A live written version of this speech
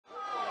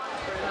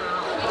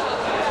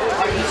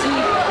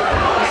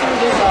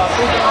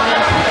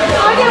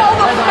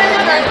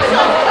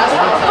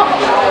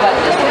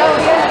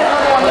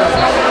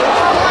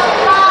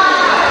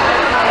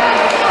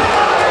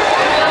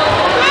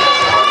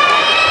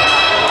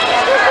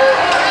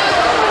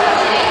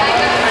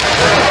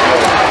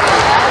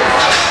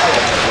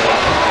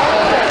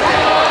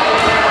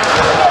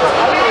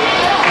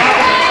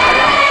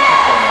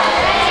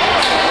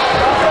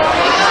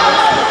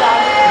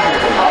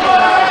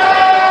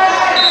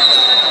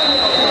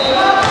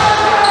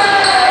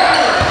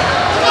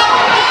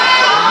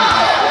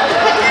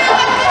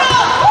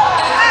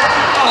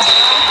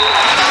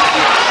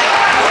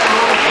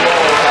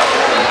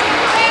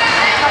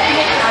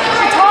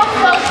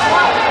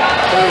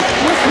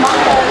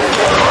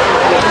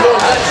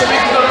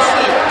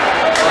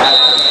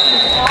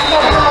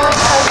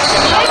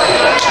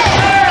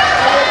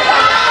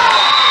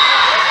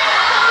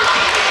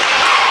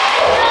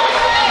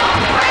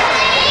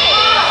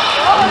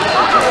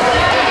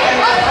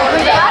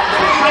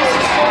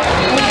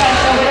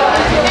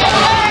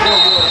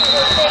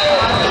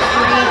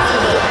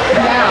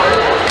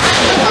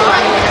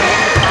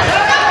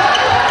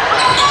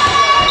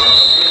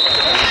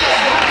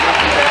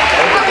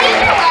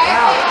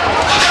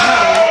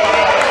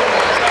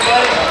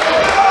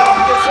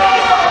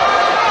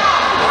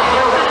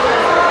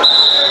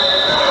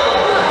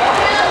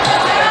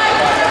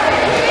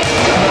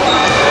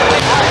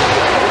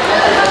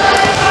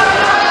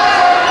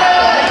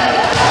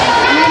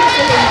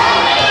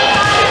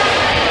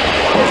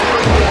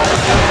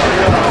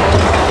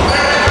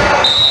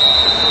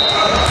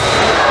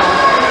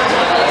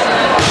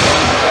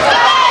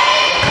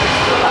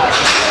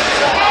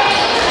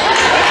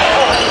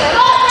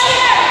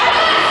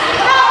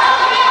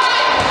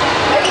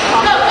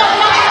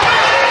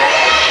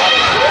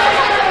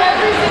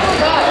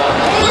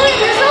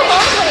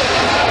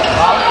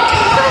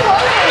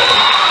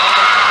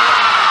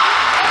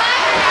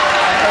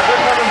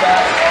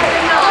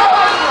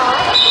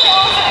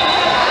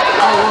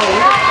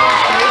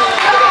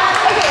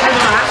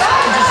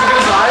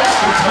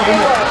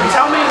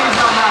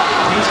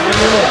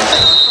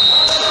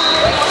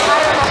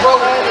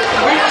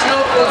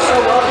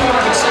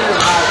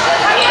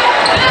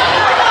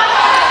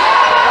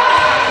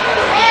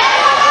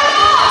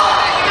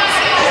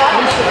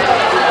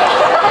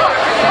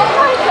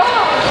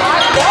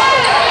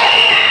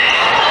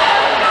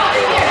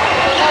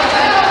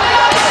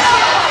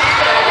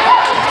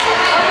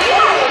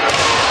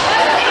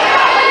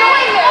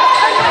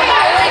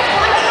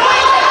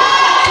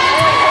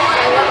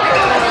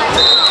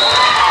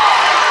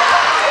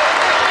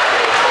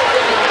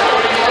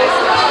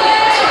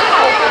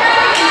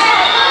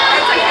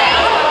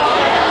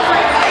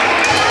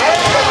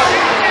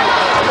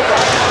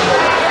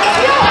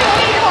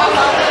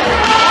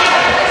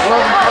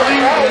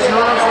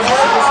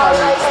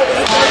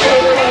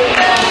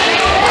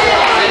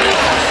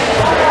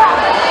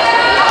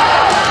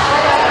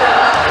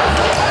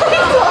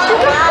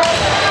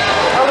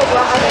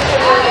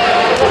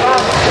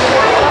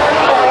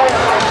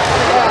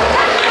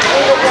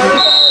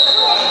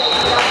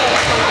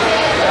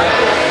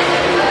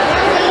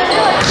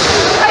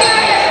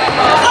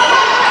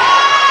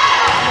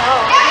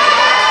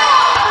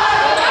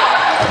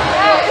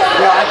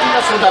think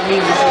that's what that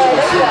means. It's just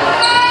a seal.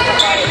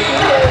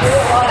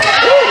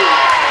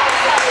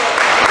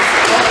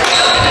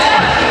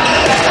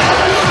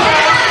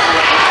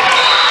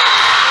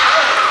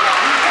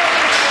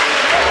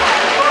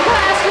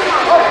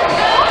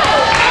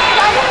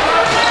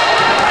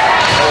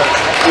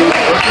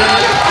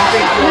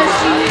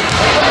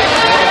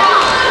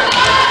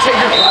 Take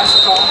your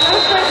plastic off.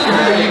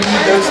 You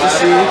need those to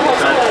see.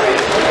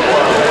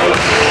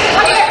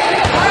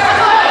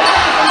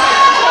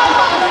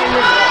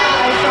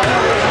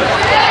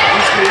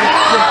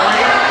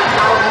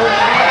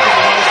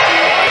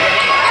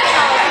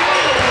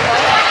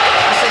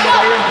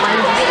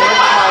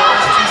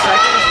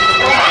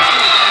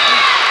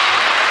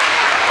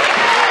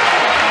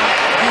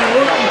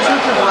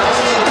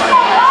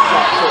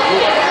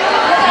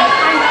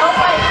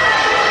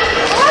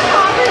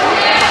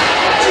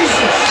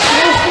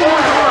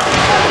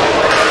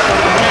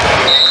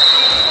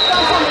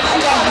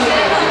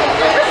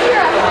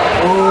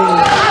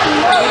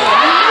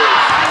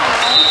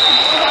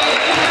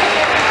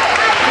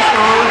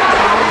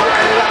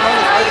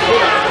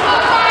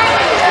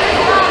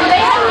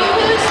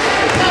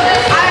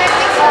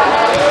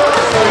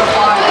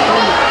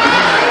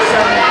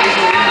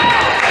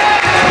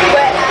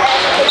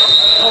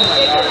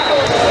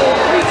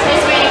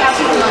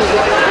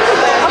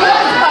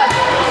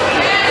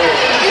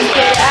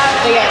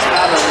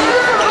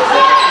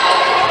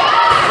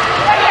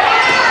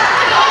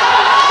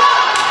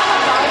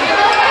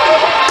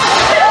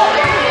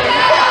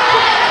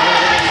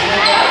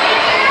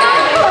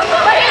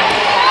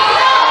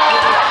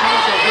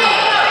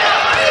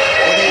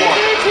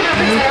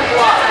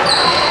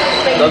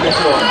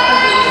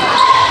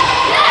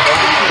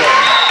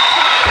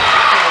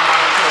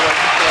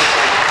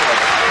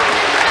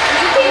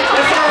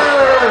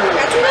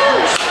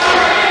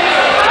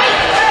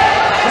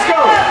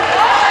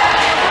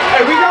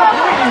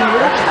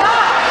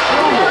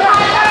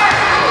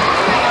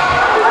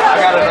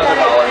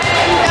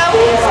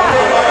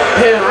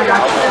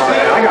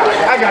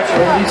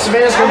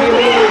 Savannah's gonna be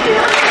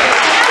leading.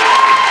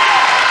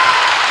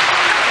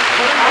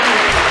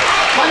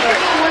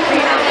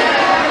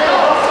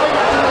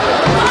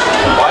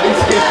 Why did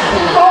you skip?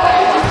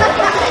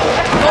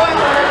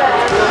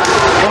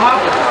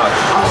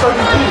 I'm so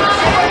confused.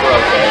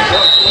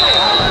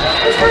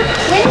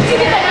 When did you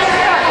get that?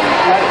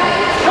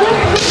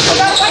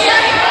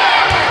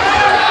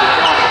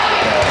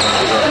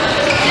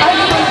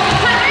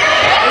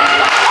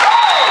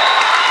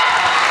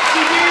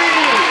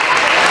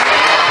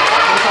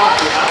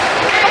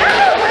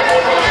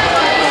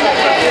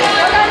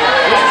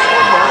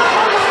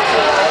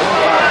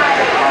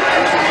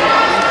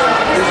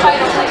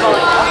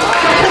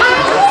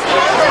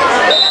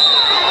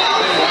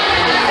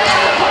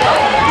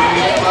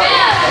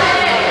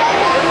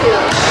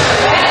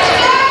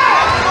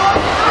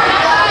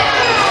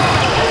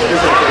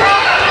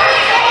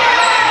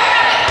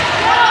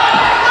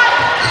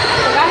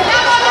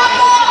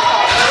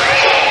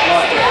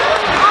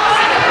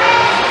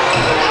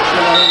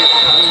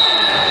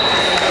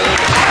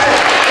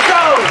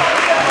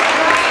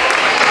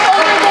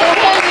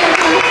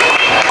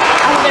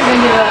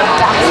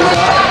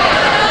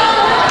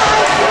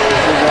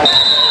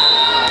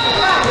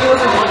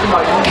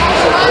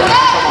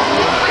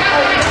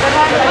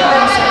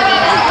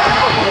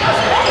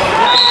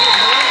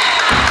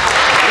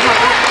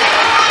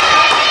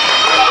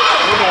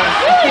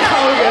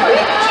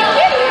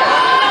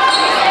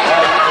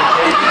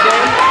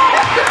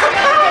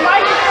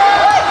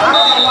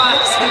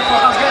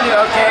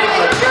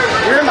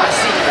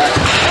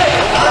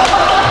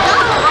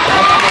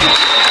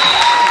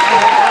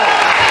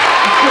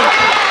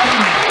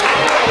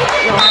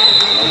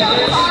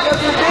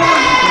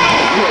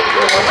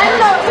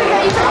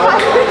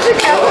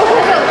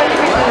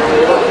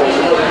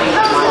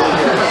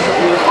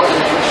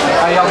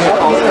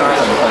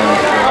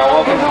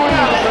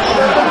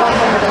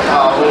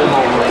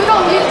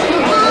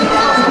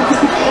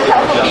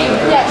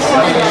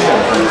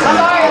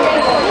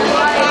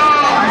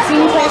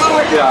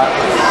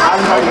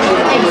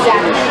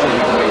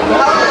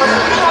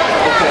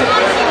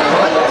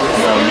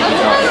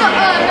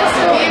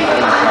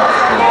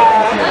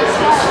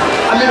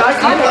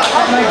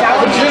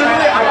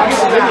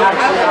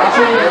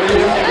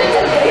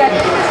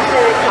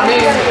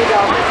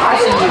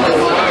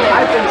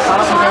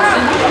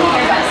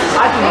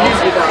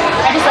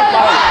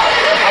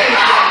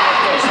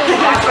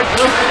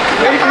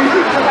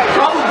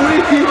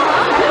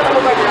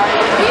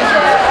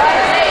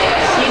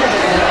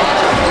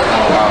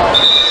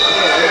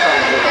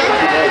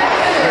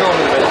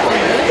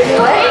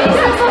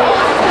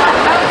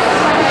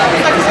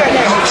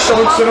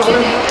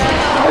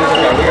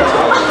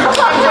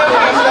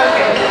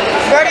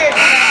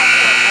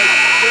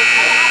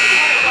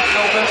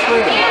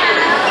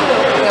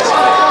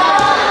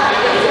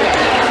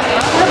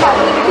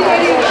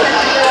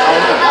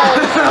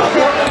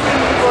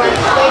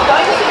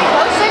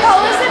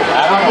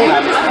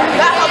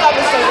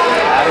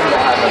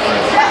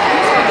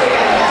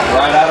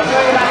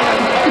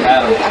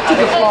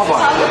 a small one.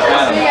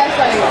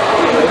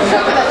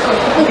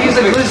 He's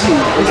a glizzy.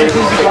 He's a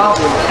glizzy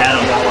goblin.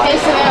 Adam. Hey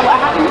Savannah, what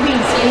happened to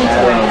being skinny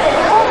today?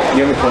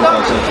 Give me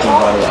 25 cents to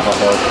buy that hot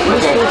dog.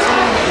 Okay.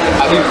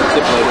 I'll give you the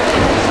tip later.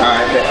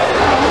 Alright, bet.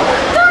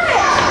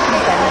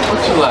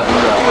 What you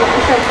laughing about?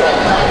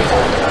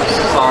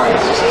 Sorry.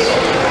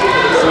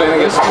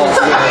 Savannah gets a whole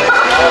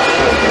thing.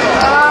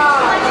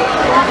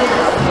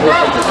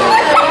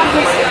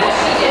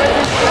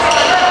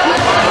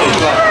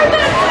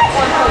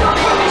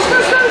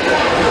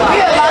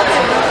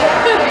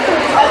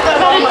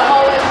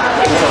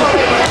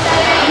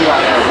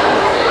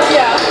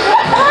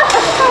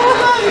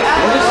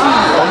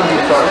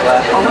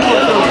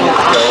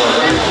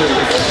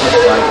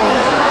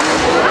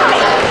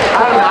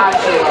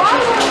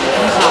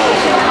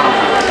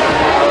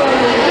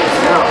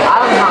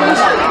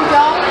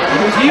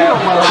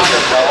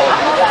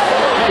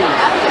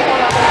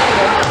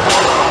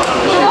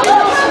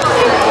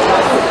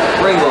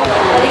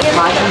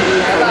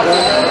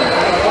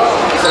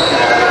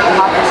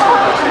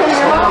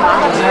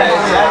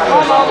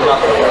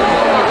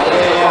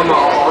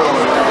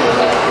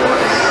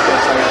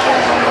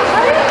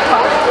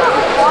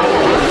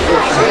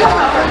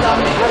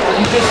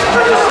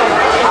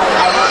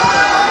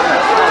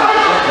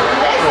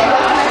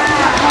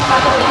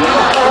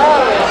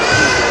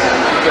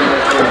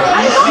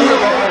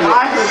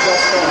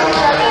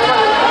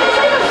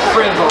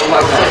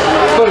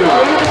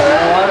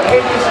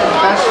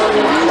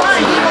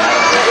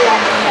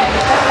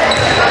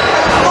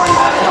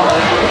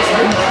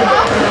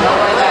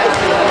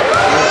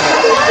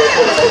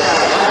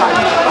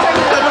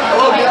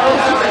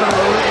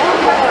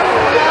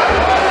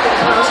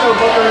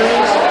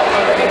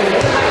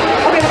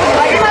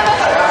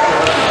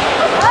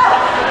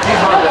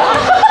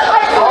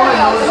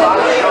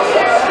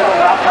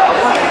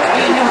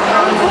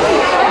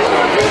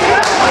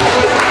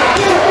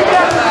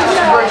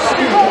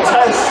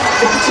 Test.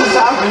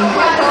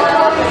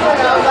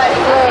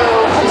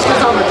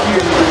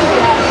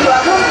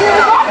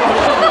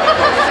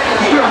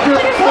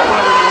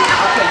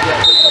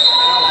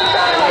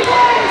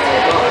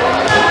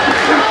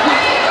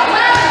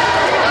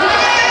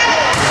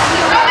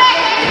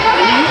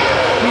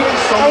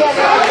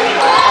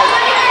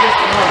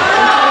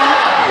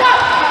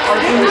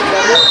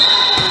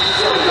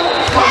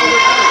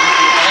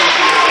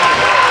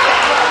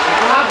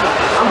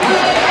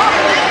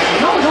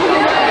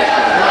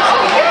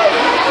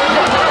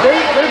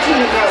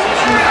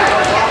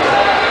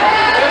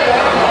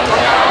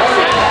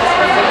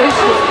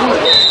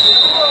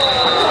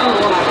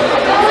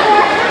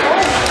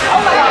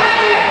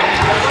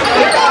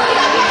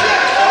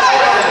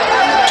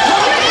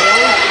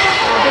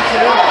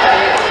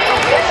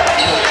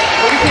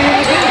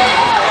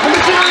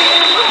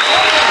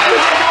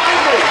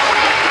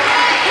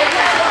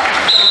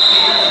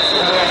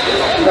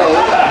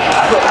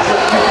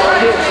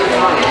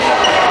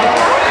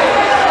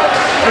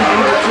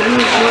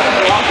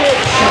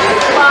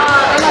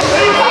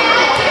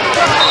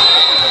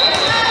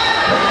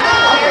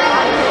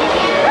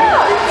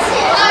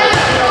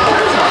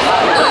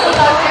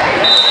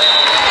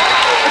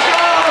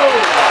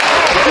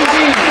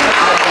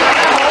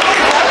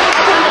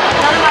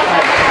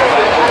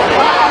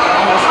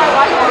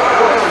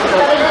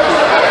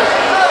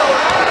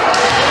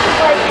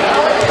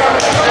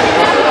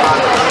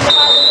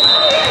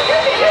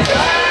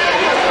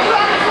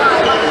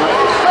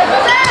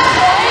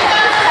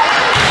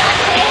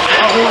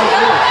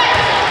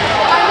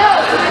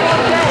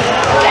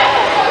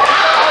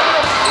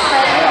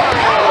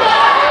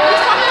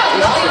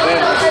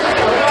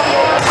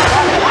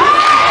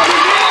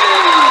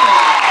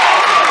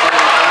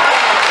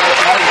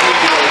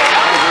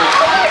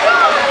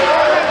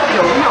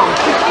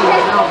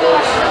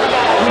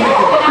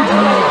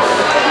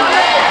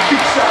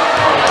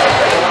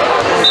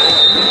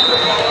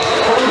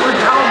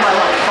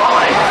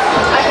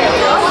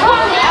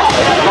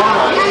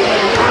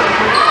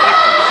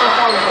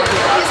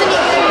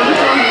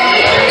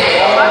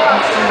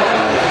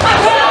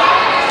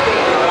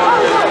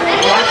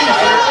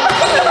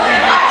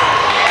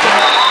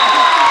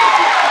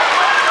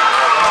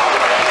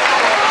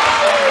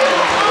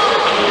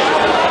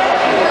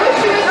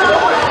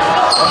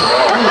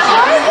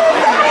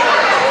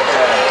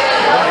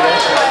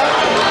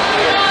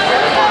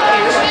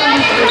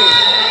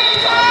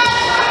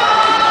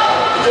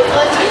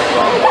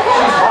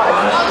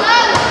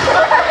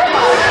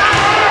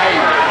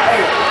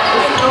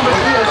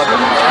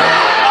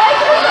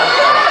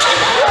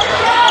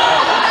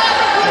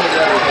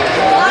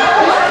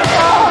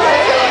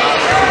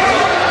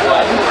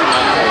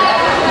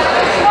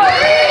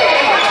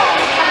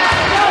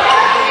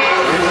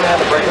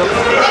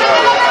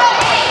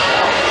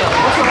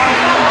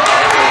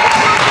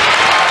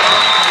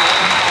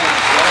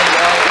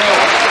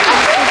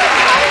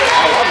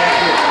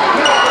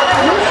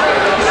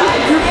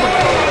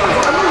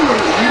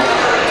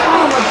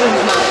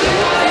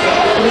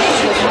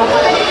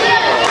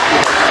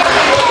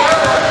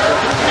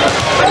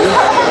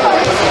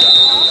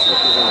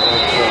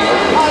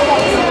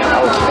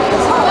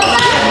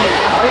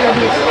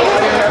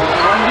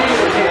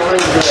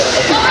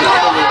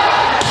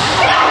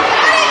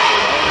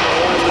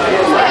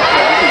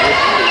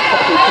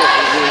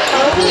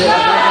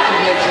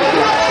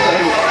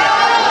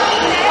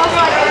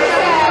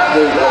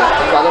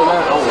 don't know.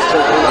 I was so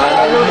good.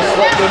 I just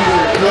let them do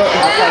it.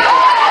 I was like,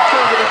 I'm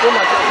trying to get up in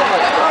myself. I'm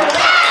like,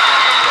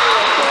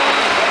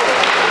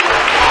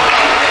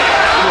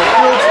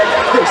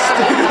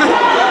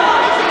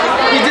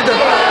 he did.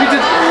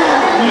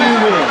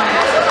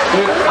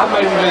 Dude, I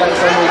made him do that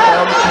so many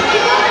times.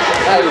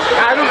 Hey,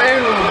 Adam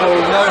and Bull,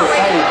 no,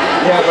 hey.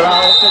 Yeah, but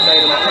I also made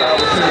him try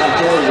to choose the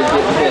game to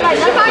get hit.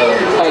 So,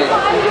 hey.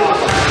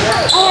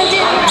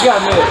 You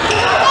gotta admit,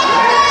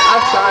 I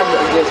tried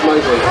against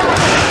Mosley.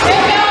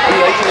 I'm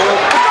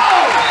 18-year-old.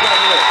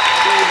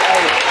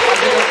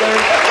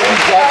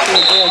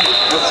 Jackson again,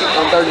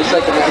 I'm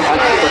 32nd, I just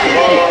fucking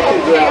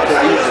kids are out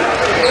there easy.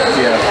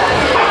 Yeah.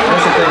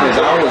 That's the thing is,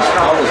 I was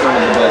one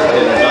of the best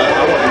hitters.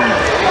 I wasn't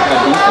a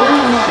decent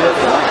shit,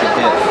 but I could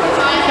hit.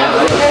 And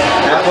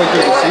halfway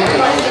through the season,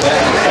 I was back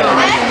in the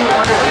same.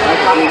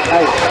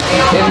 Hey,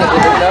 in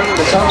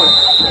the summer.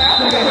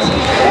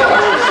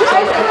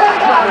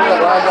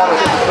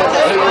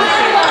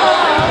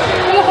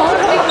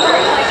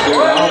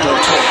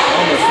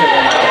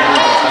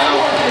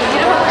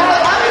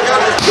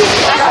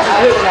 I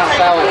hit without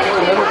fouling.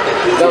 Remember?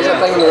 That was that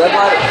thing in the red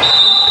light?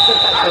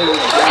 That thing was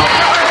down.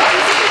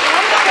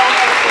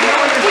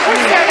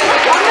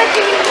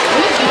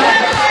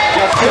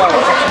 Let's go.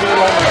 What you doing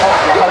on the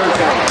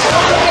hurricane?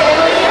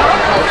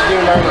 What you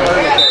doing on the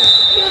hurricane?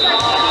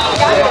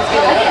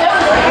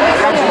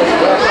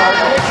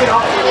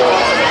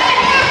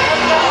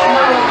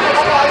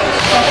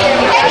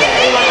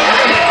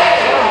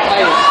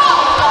 Hey,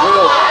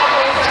 Will.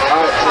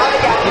 Alright.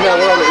 You know,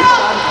 we're on the east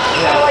side?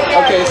 Yeah.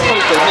 Okay, it's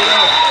close to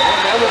here.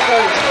 Down the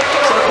coast.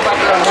 Circle back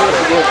around here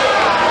again.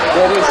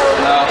 There it is.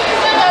 No.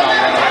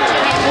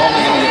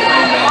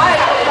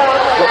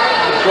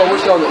 Well, we're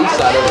still on the east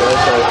side over there,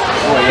 so.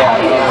 Well, yeah,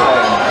 we're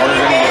going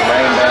to get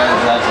rain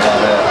bands, that's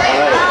about it.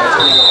 Alright, that's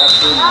going to go off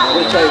through.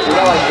 We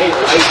got like 8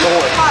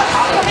 more.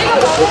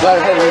 We're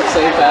better heading at the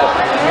same time.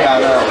 Yeah, I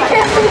know.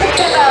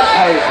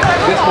 Hey,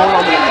 this morning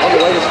on the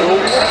way to school,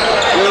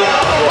 Will,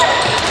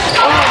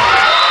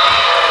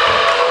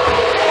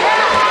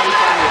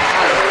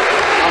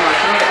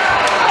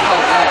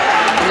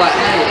 I'm like,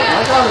 hey,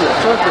 my daughter's a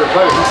truck or a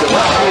boat. He said,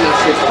 what you mean? I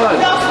said, fun.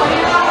 I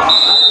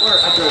swear,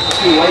 I drove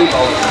 2 waves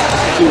on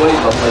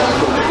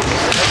school.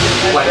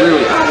 Like,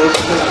 really, I was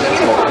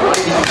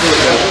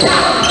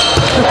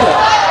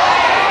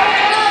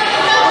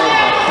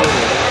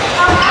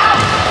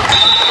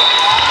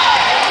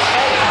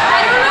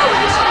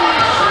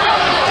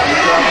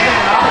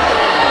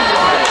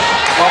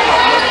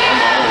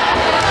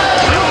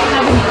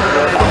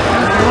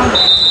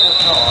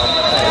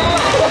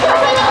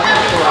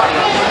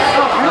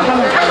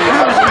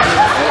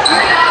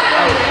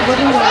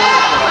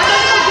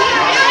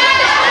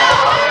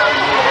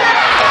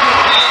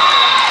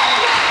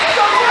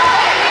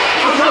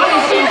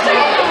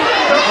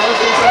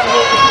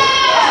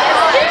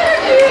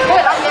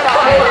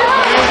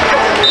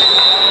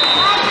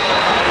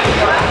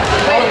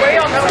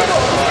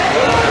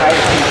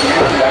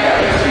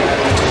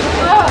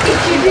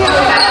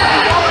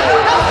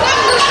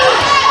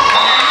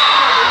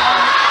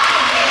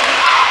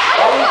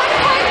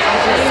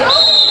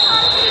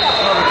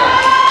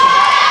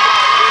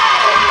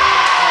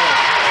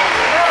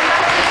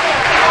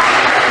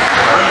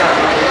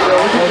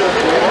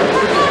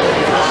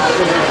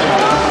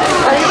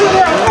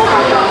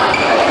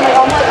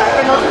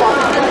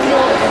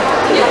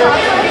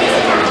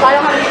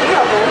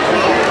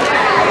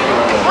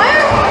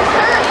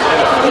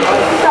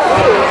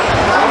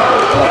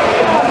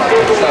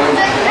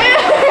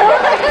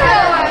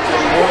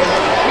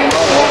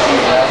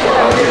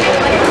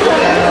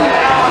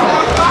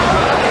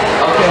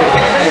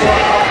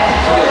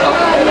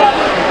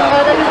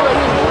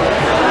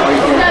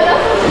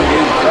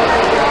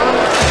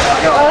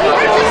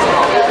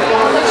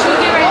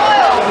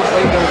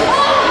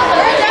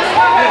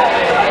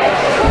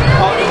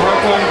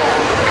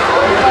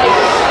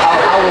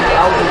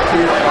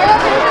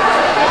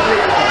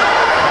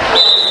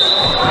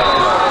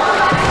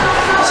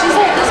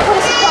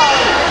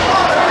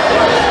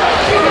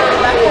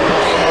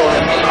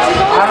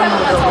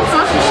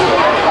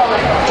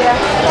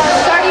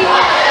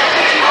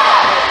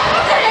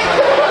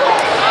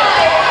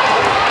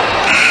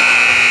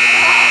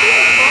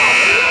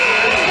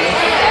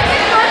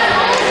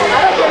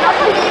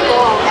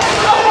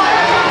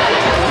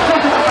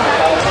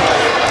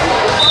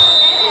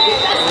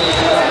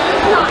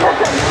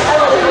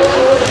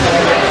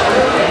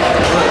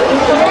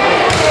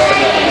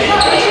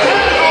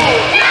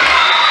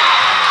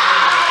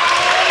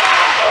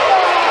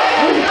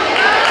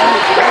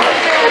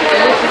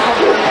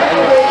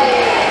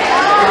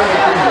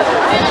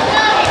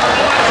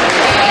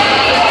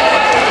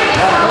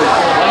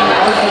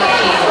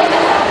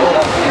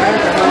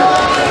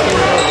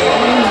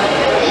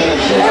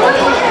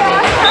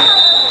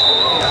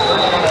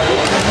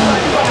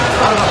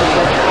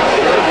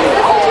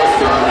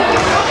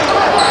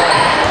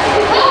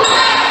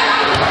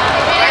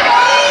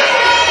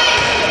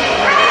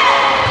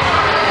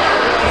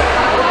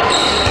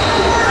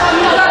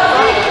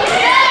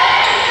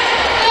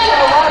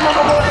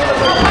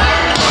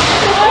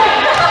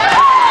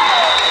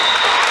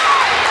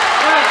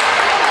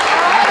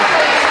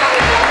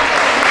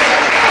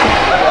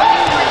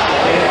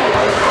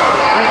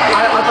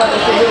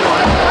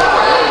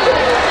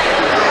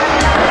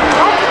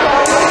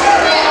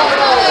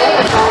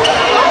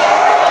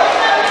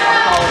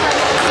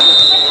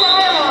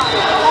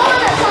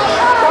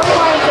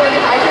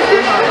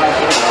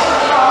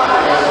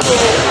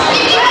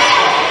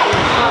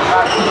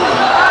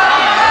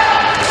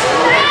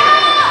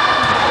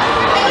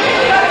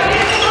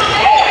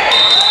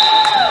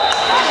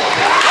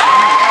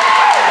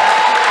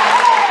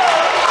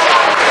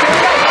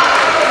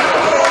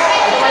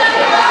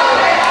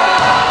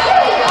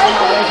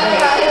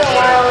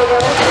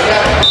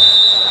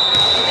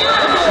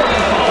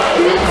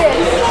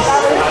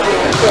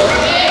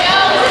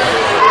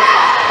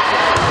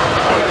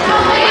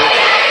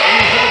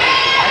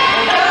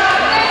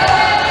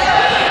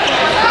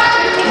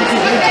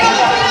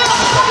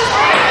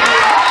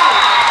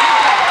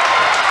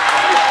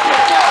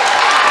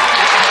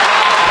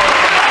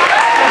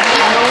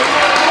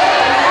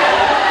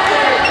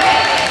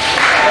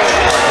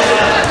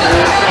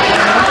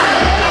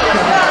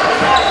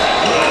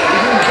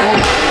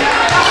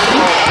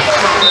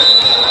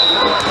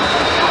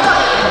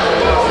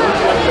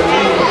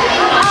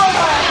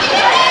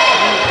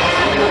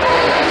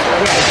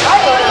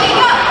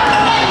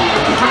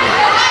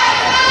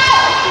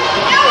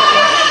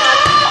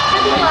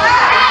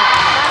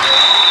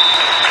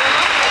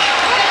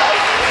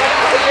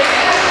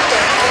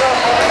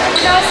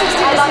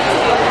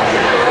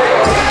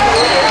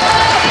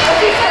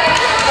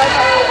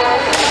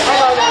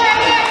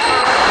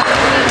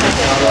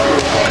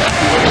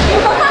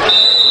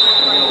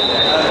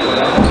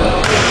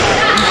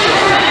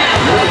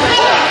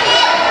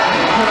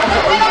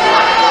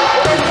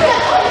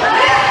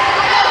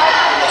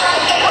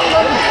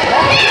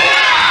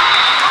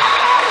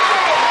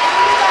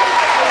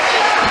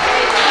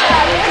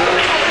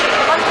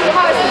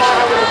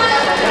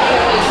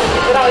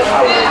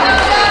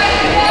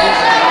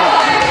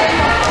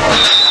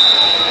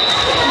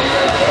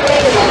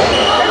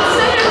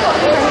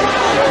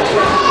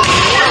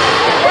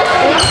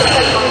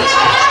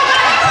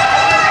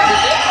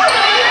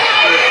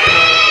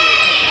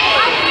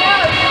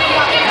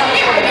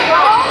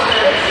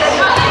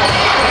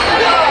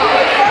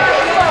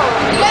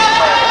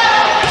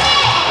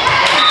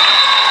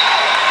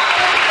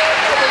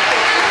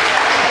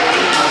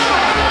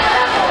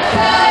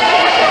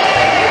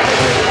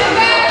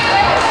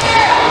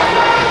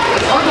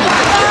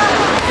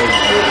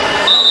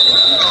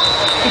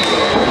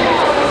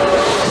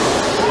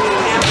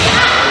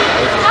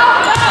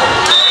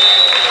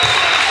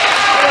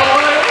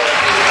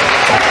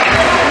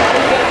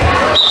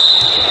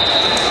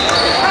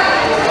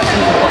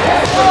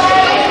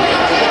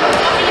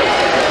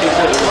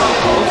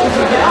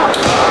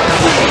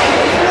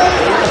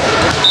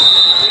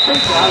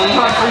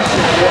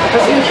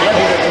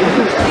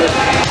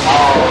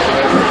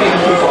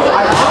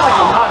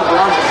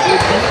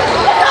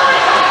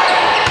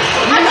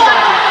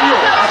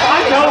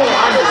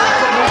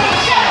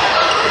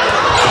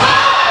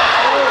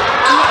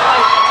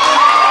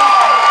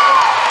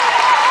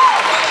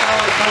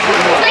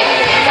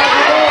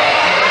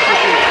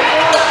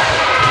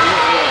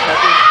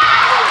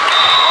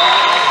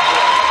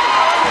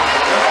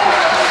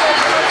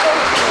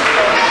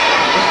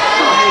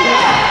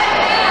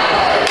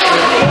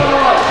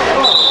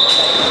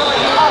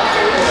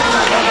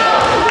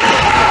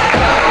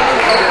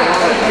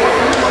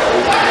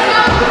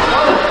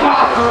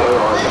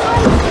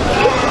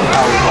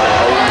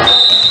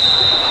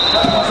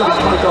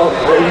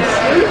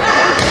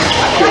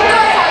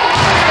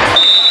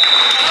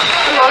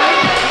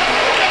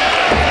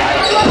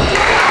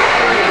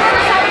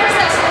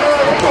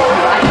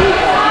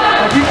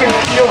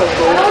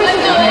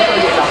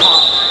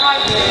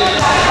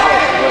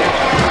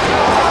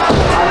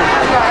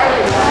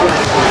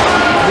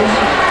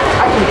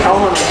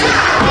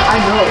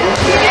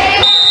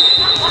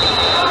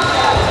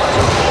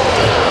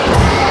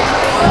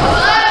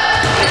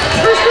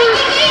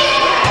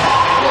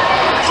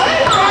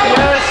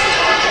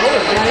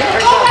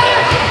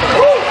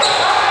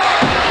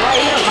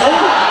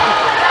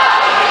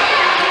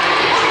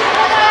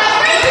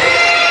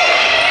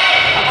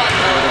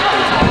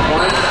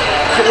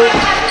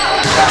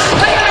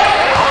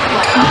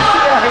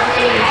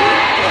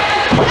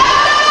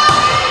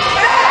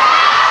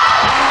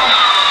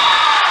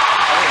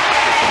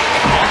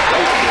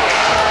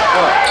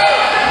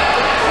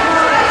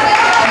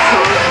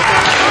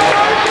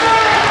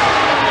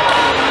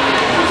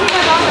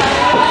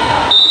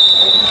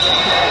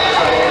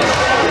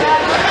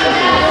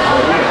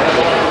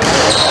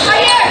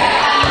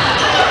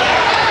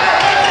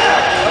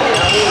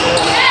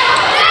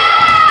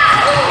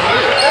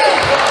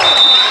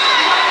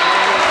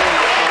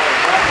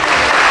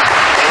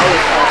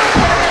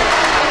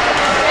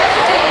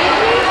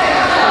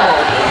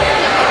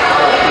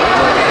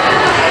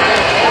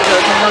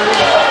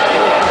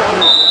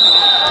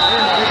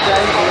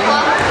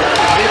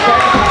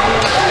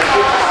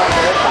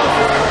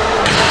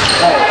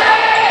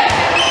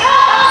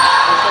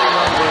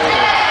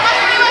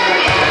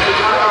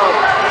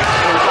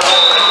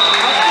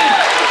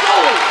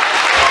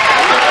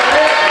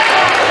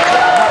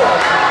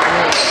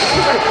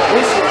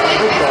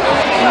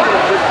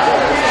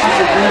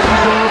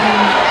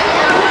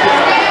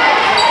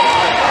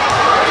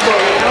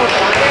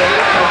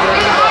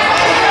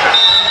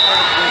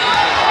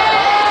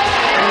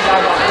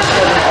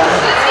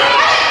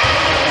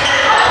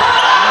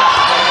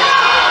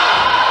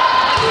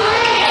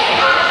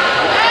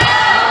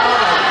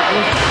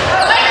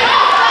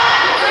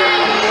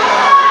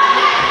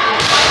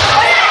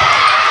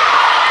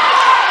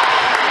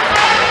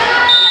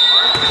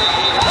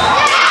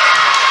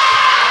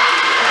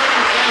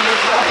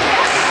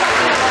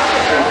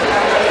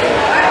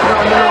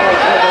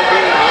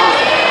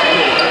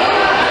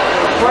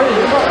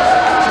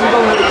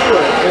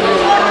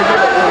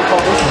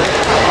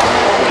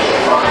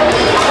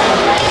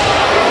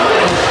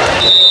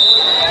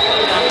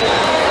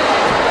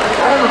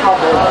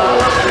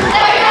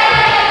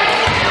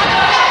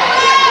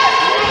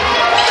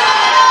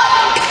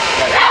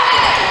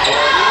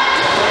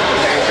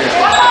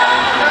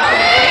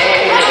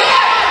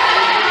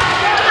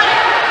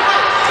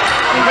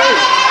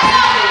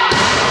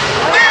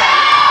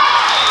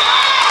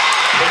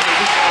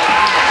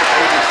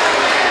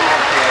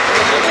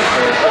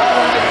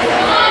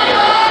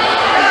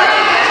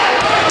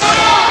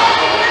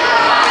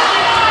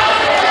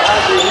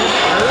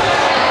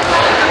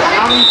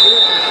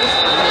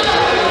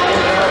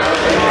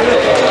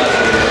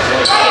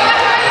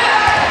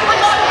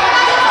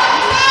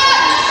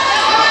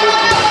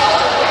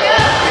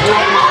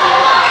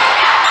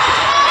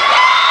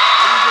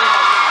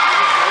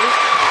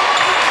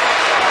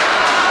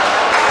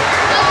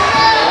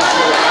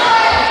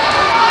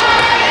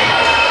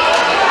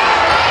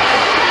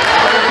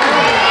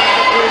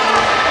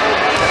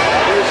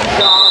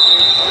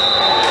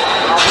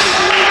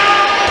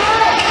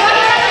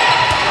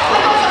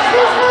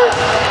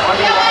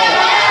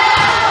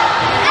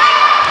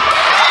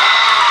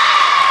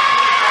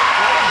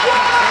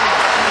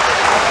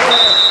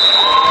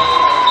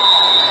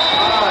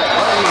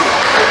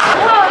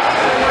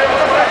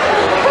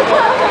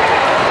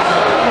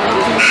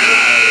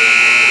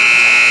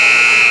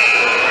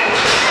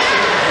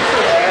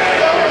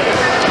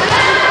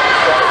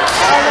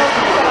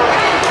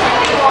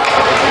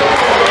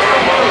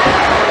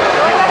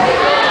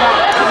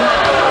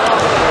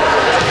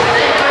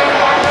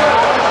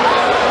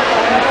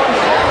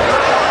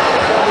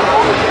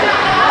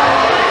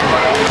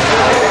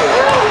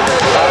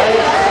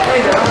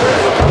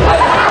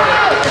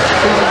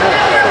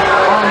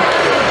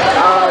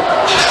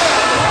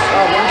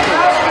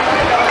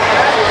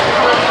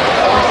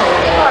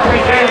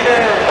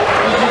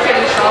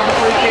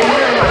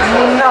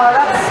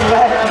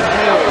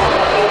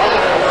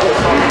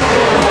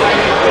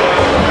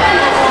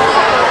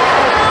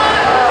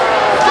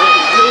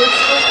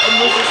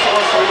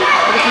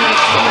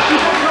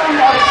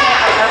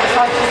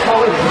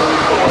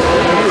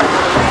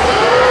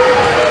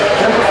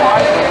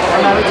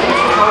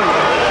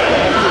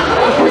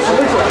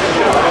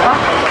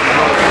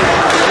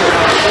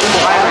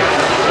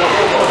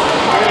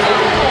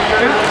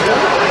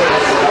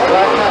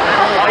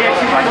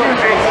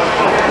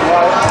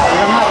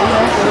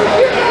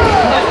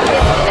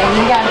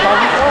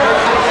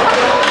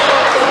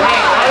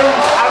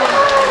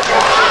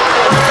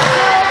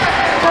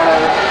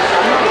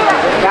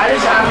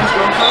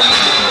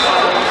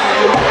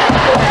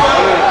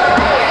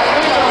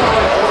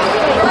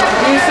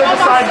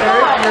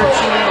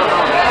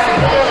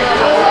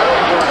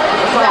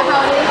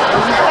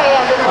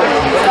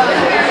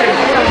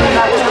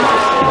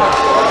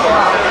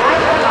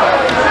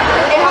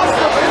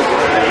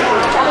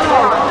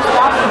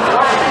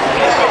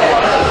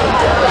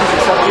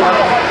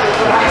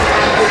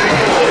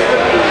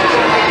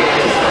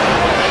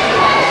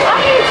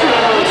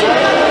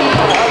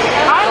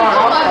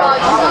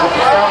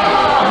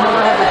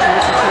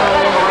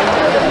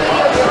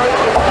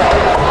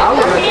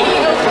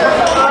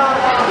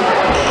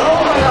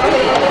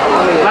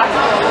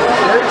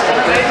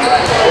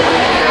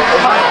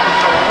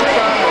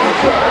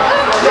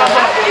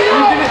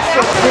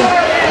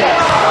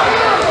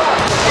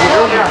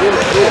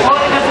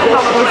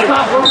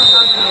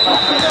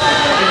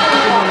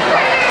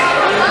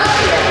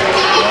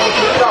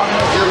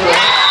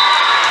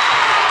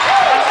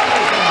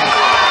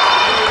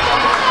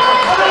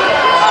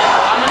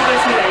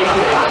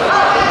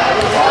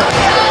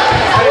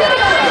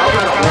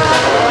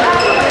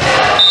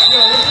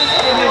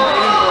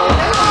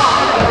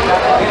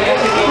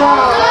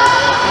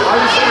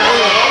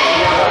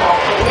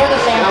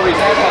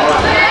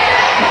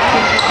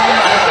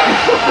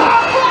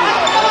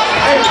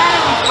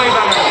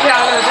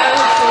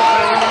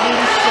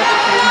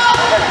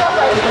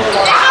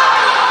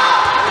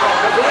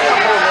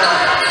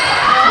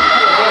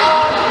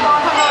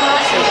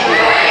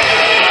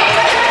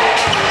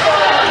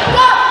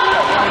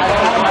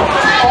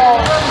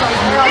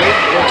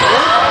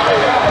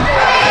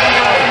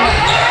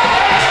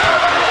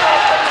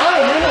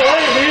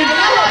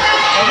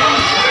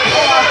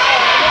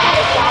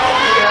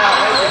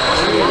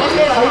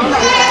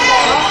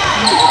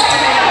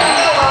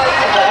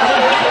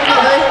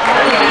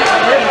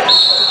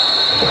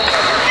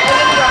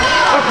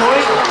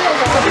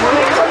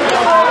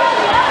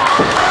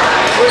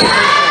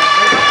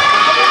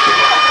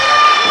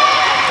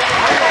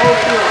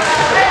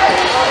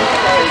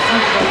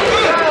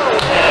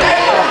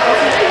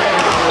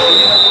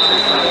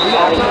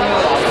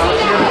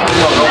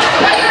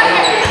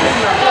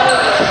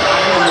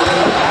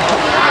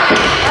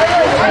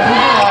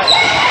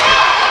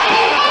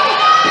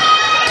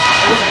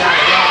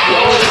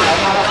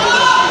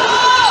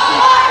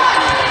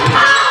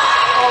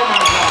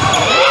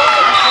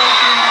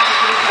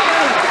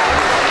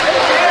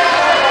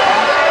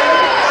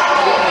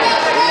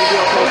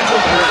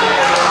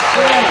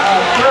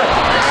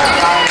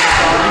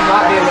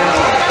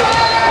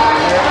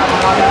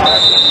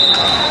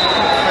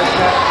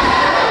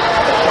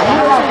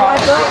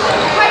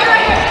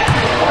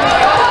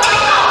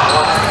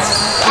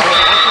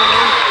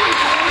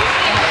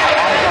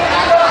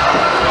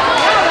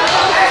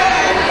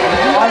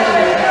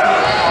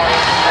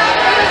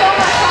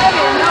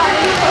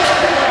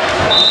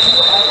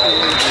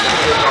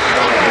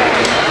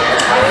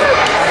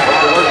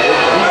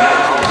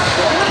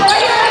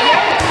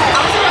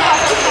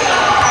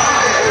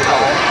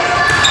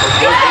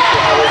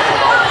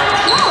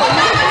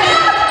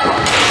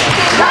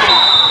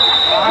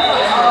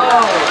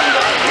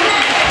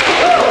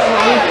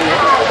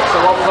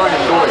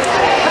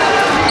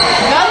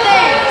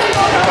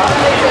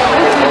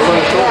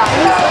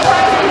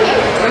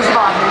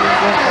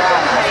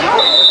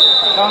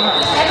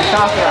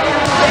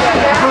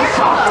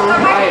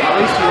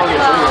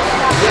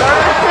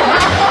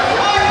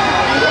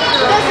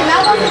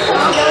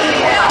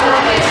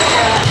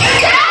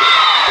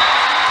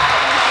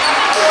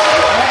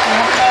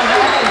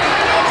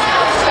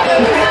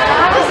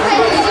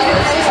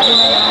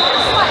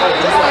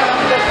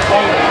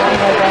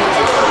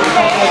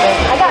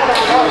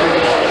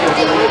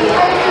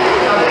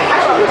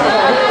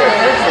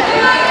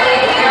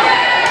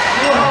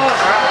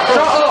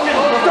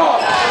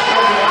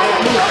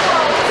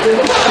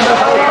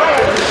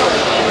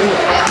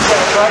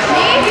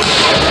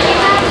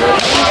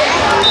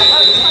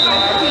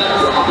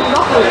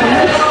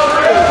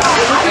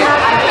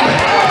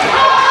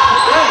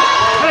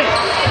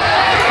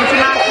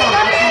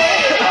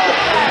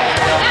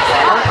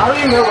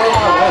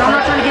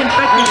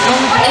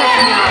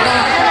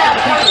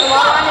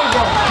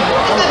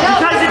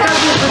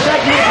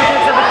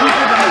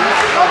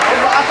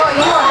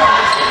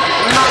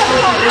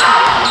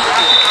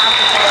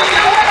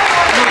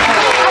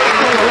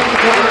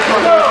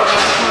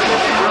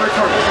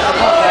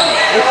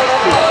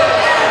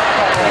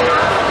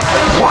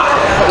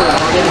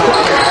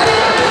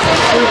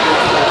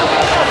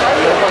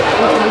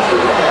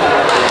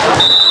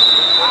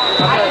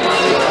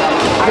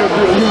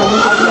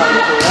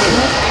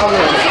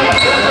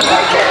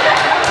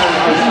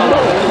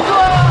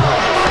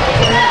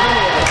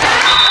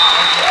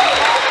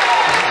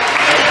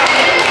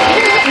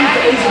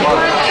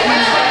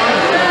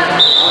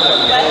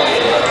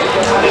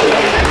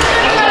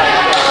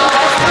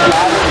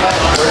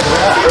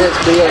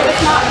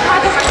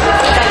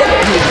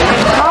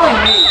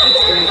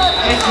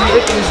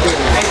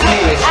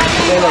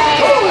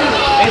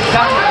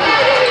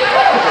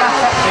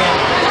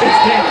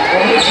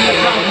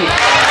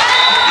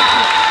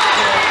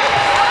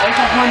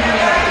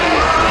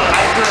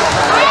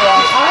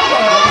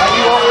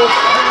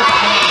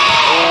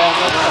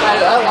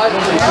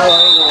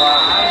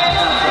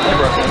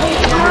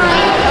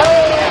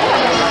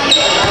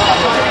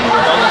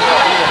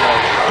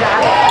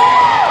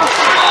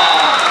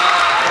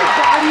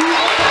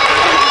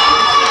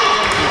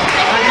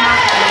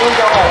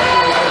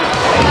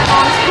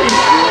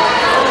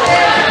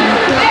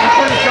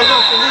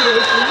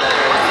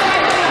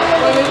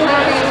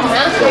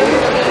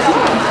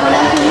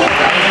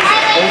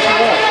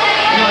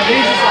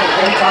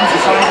times the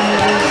size of me.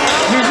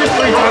 He's just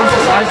 3 times the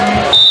size of me.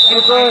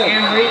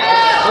 And weight.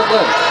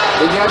 Look.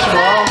 Did you ask your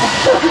mom?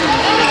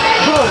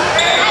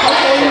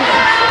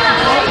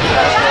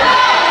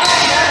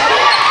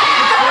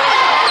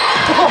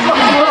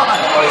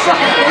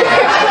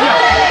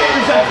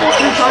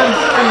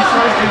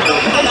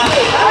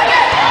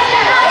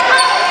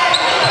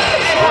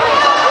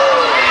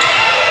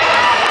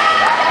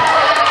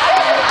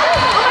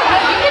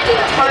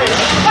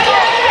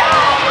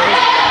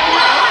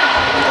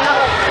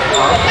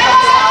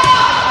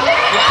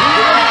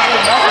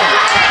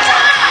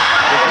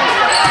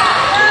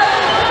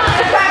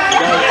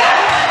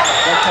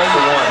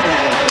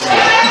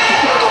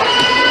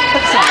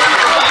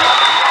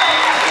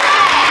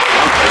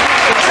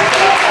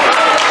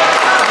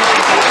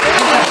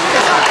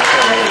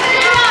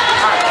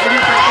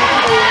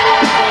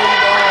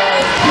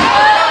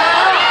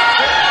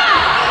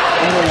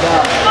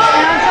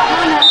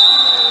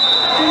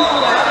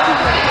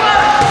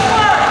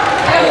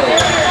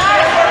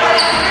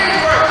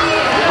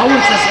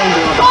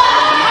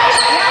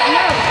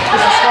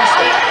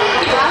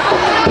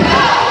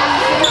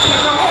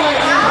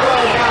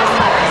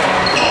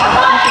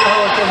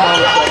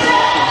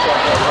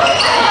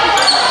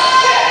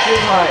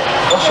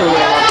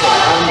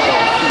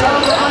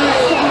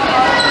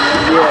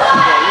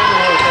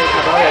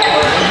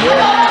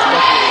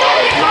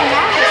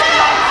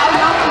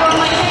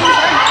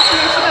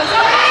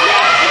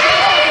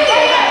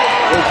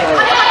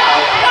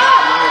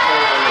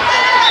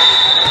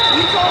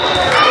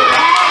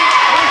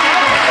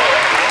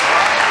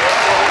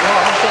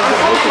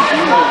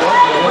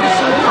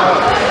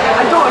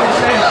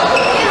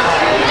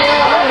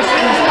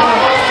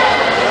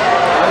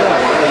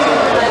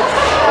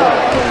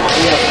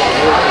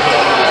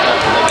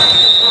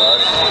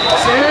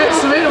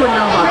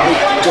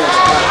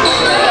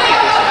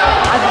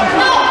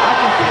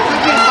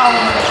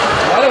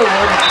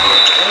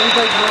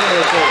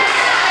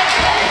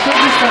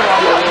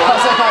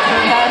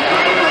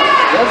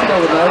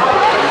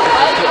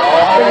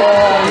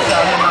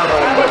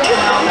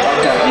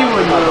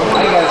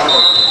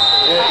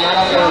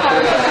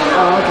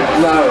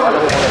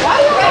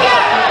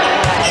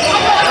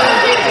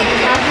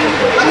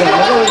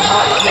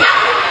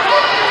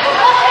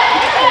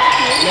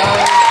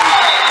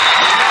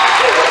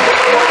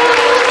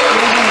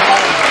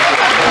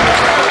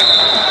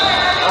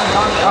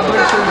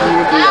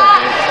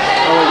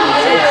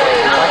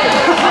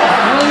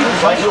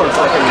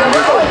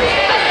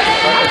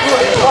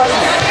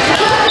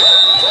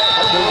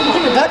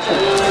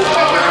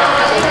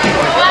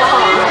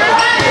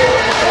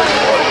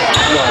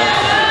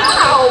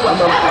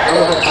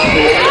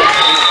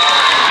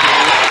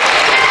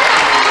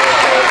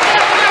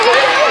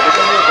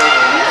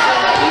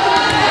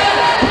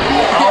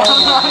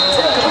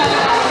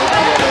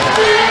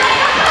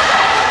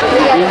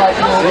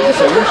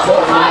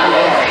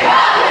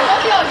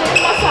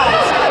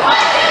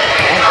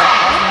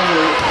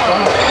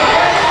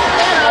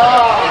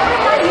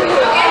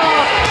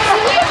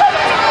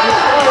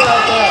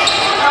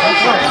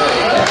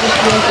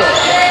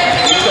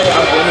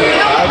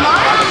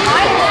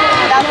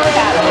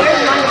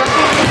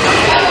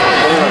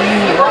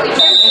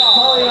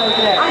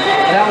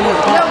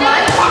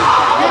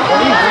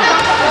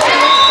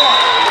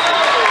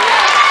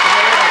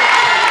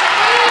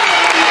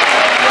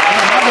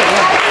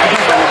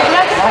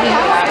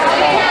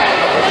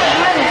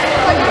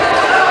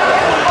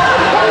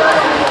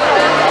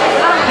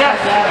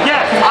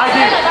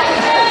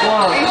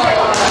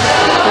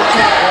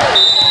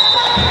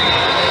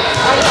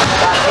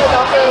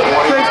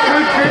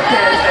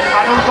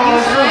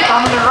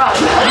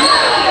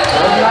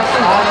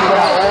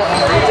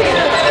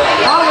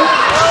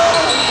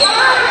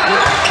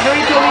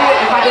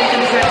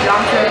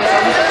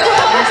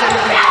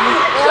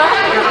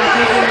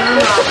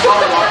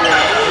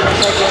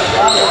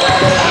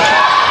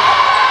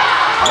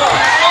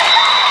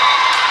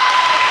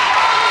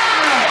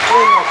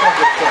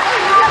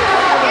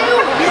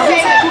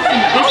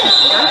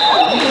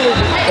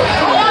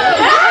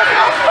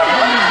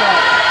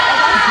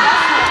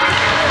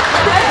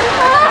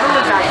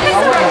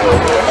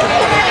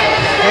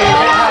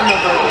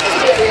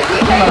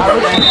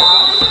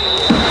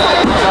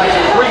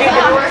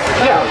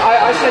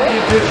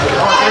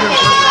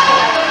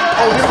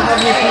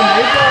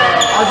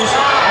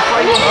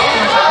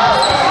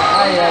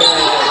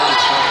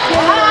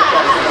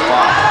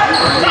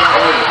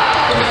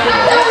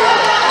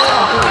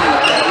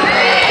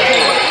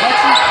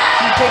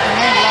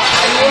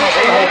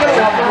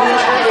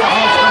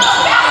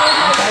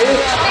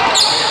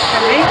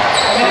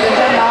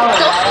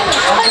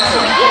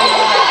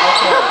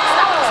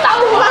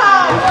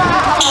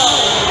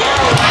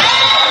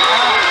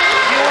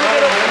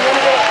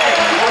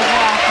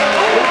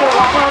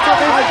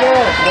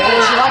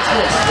 She likes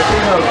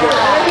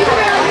this.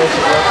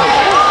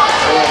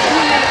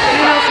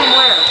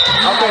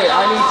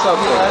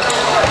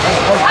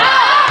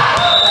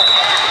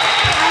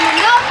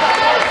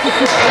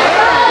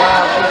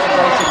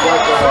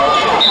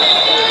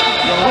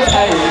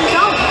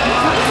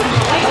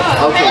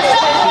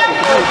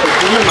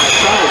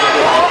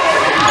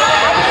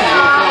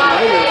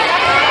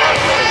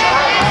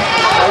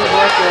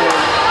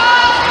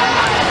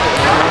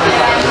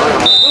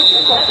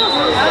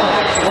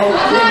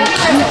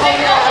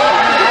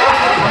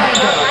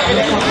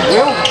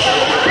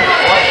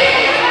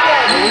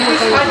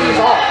 I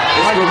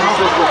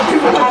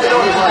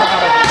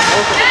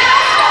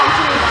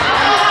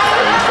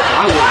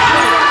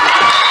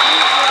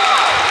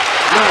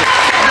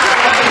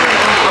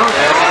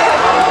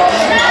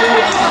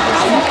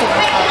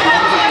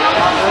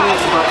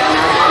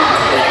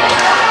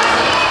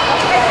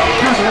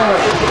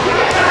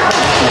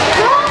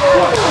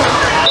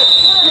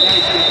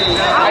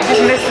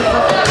just missed the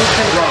fucking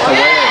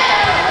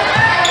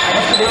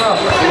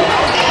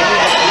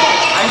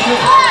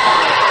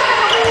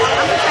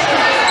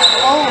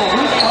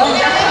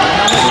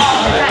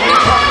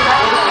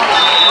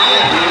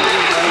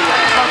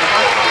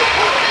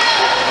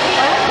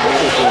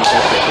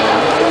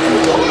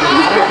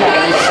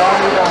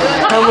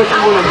how much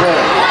you want to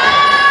bet?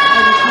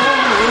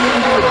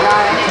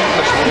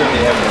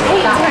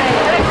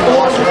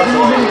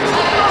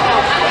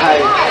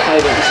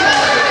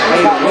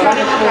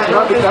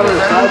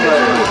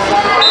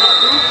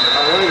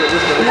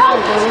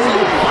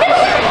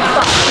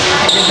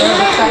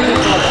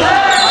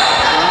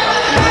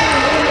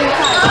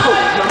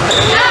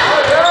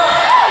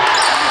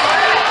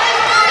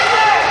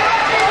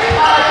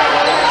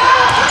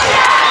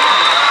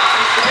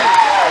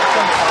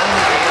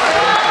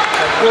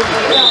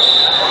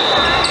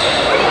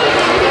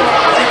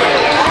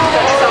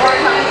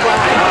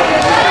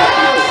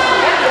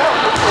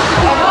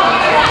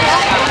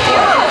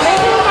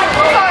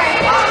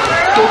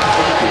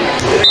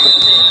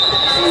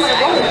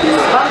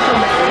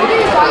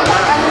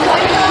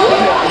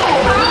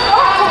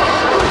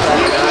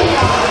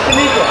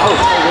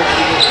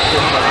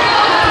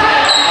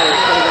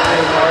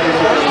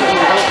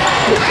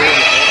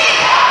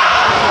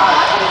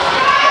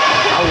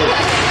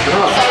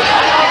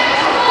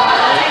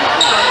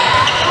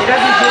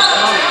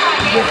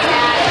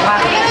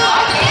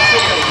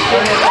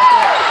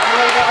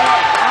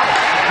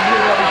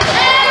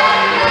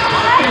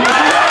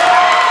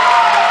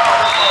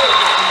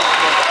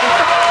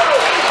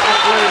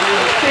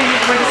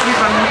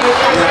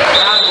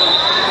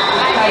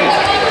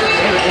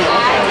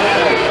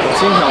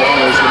 Seeing how long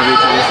it's going to be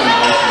to listen to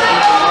this.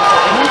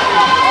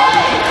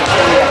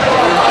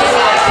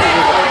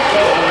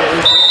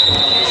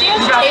 She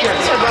has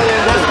tapes to brother.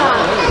 That's not.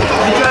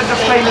 You guys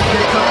are playing with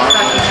your cup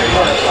seconds.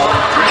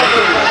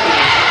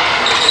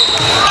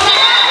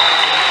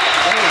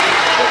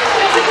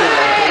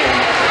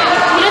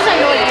 He doesn't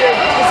know what you're.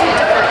 This is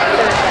different.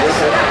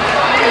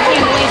 I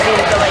can't believe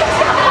it, but like.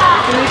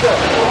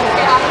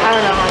 I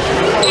don't know how to.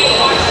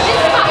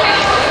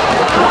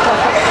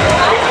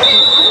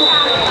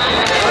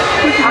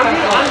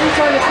 I'm just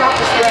trying to stop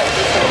the stretch.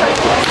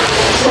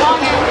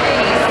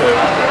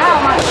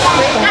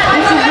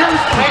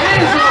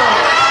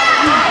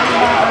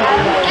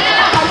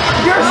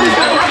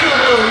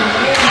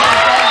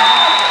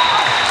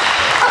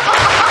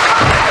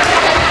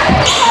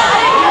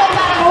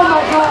 Oh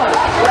my god!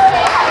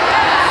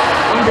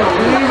 I'm going to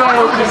believe I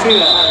hope to see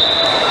that.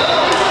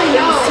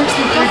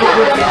 63 to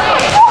 50.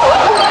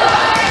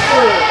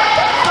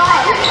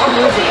 I'm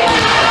losing.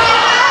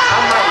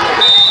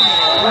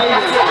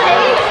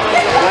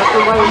 That's the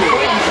way it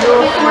is.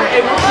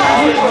 You're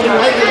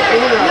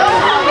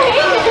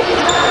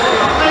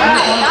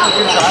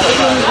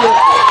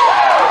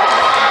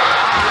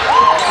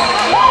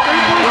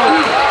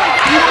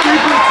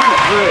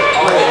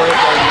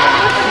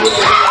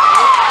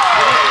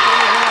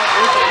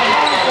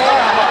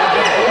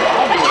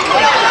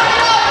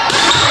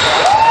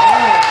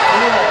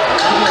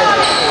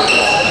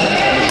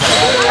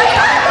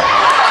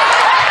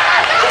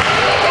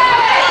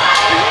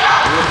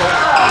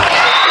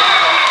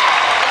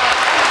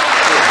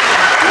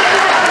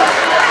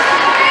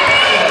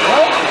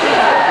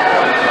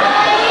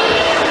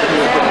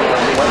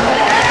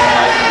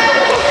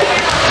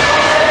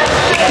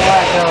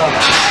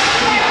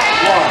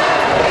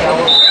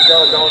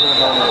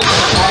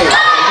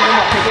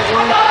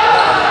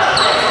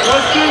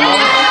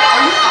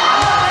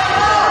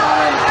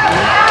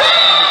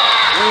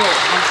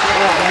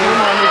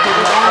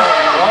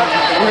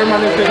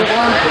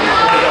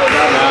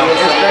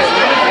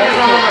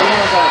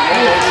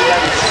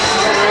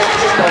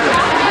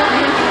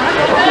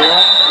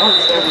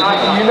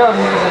You know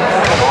me.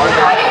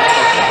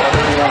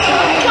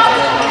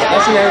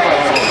 Let's see everybody.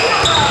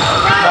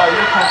 No,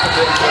 you're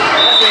comfortable.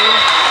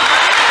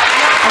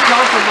 I'm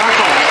calling for my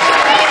call.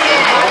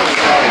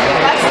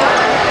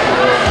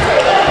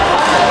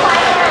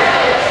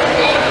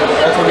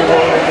 That's what you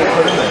want to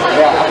put in there.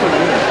 Yeah, I'll put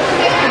it in there.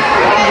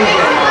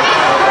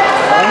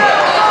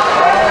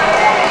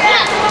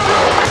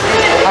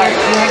 Alright,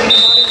 do you have any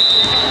money?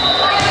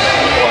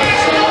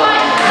 What?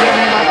 Do you have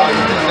any money?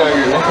 No,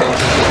 you're okay.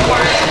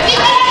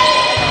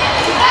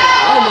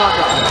 Oh my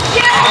god.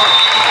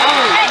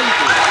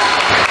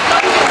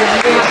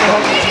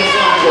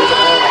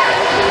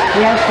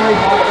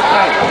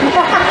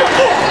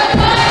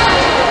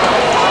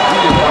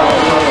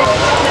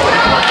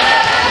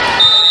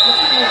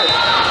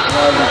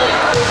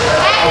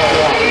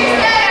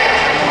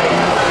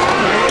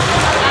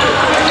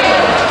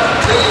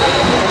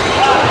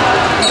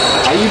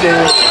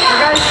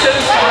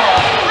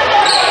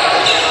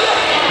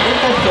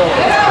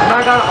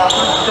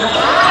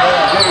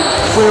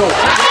 will.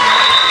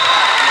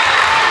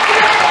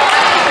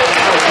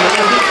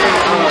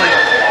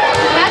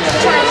 That's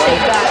trying to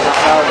save that.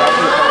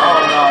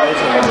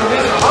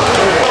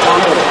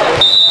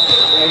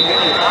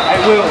 I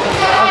will.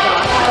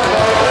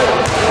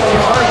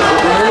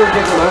 Remember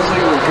getting last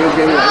week when Coach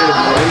gave me the end of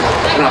the game,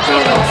 and I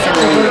found out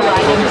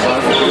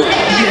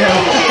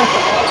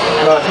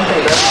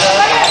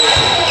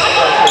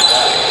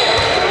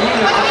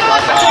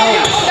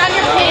Got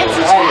your pants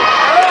and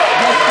shit.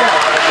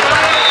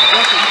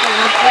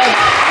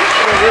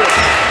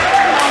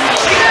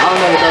 I don't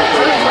know about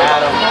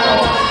Adam.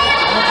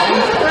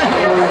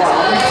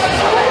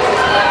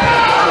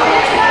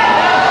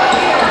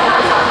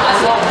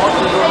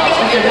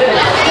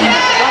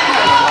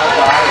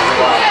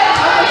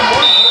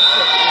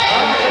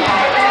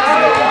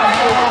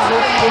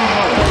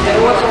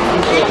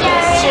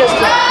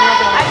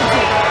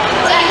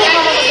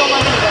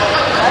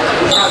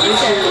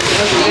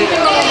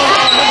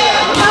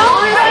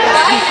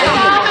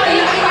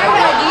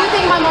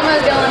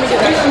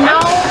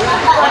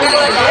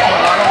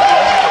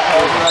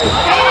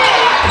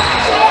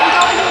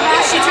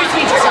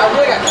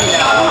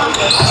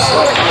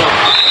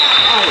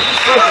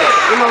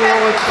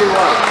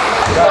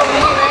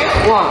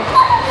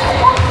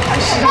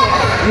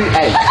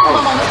 Hey, you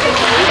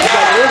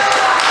got this?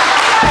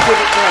 Put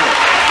it down.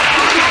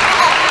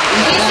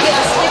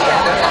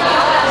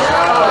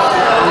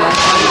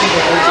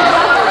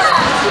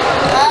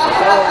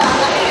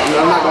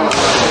 I'm not going to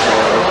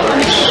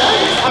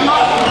I'm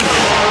not.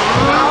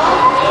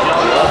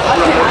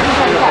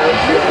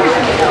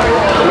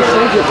 You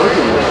see you're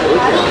looking at it.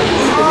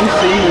 You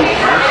see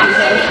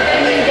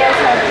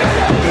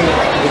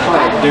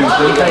dude,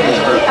 them things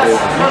hurt good.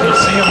 You can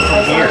see them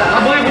from here.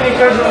 I believe in you,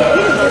 Coach. You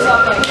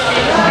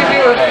can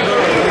do it.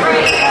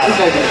 He's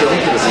like, you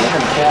can see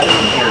him cat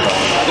from here,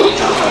 though.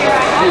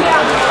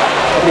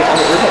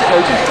 There's a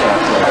coach's cat.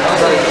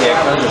 Yeah,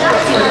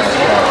 coach's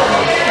cat.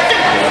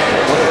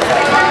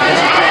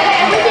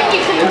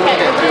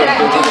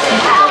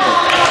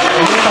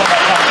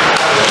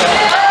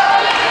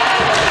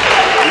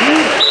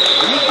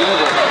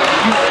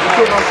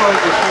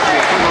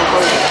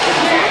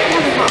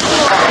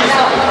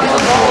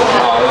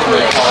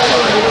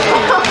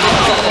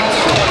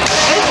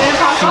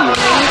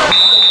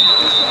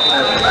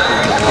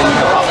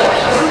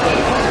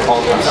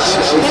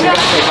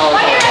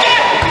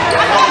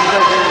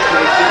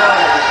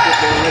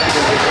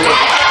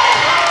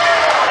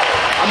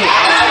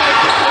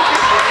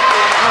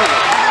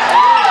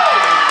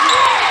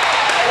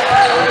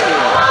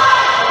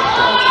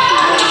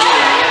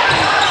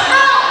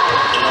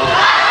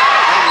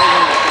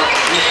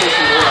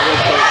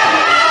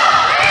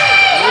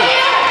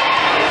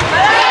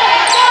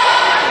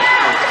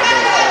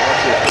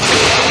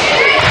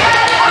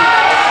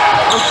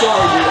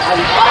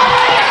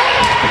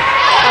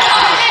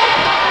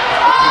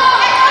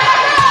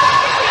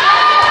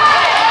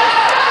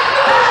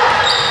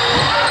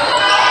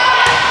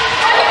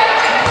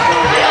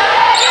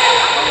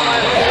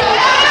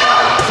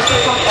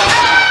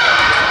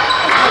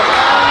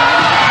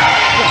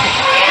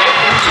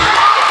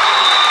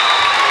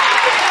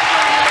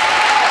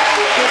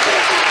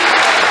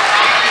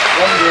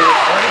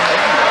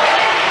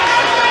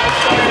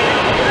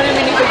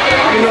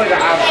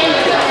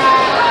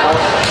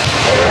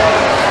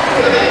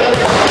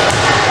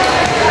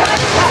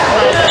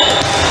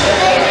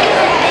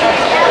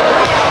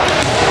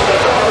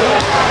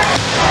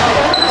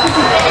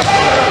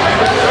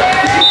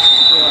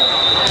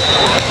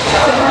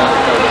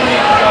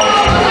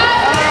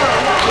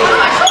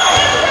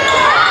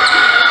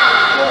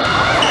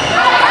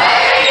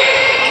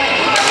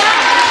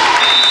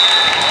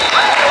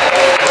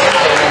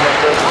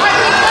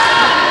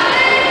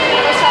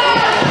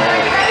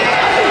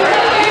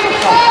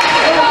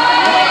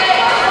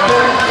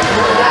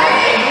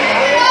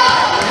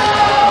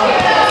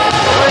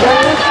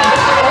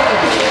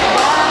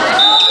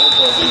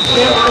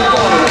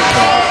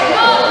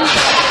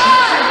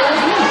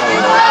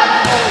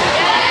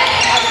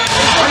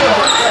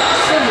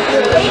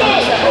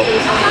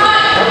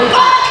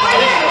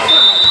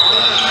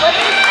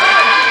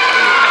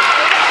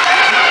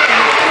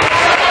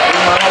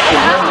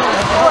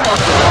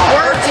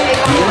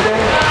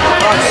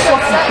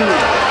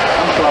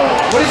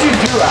 What did you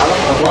do, Adam?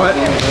 What?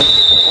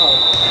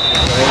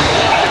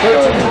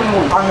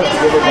 I'm going to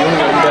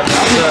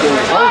give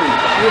it one.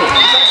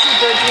 It's actually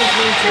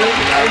 13-22.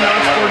 Right now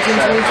it's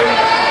 14-22.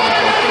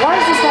 Why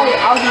is this guy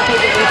out here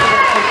taking it to the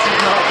coaches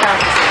not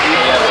practicing?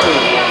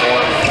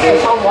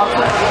 It's all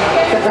walking.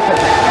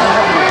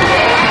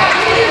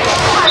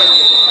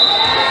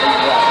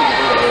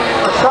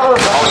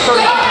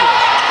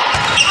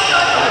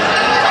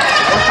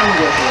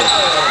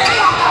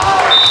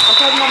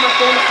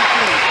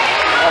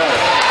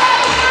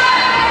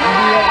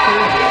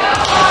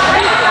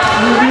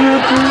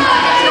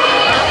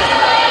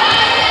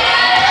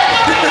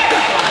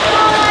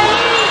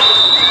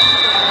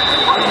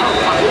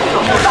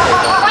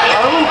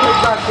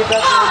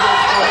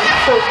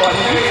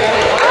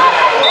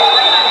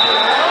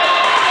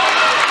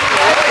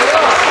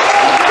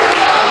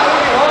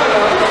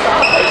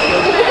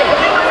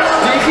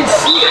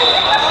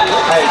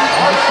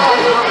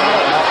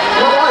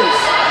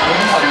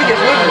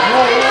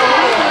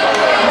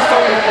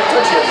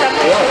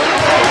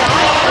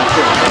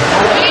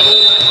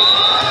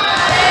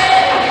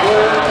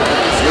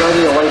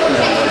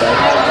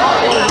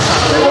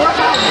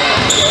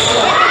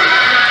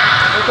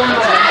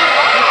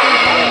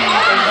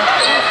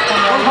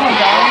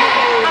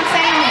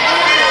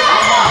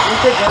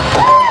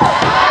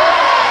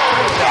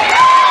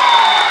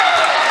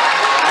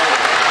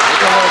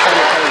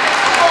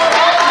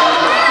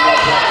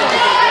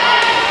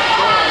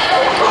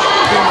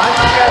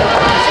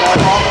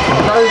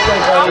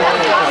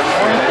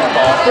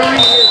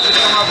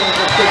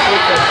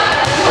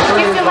 Do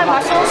you feel my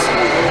muscles?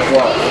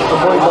 What? The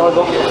boy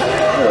volleyball? 3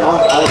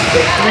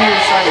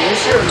 years signing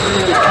this year or 3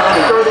 years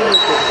counting?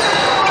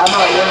 I'm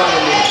not in on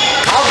the meeting.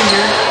 I'll be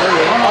here.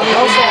 I'll be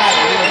also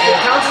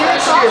counts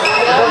next year.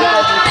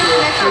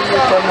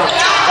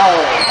 Oh,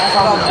 I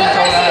thought I was being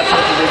told I had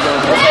such a big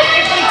number. If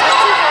we touch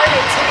too hard,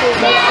 it tickles.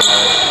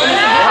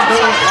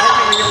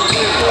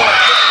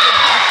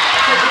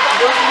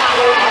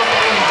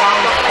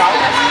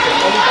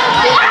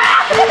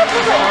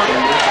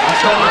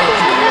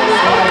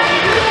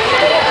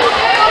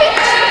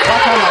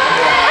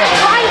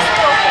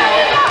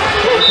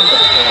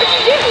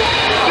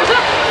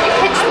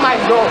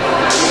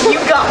 You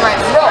got my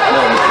roll.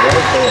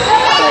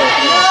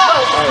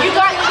 You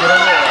got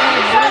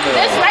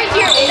this right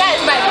here. That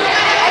is my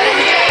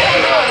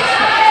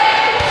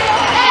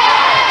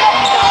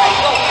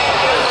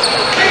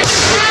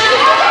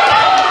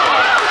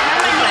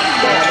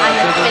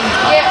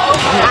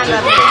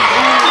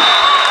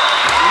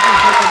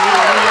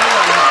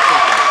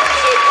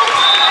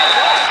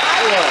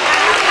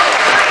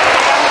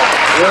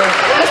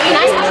it must be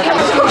nice to come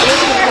to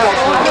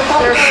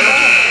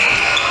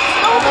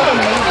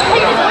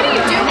what are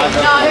you doing?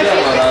 No,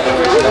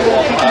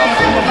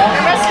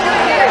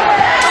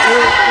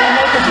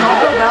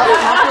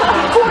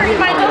 Corey,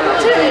 my number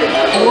 2.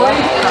 Corey.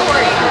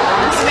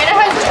 Savannah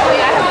has Joey.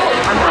 I have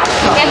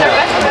and their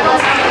best friend.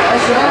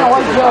 Savannah,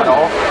 why Joe?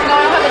 No, I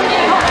don't have a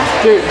name.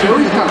 Dude,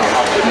 Joey's kind of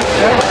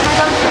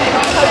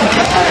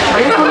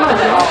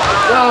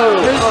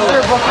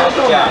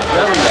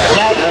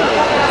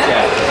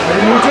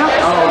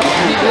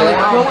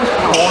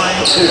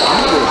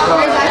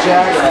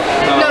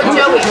No,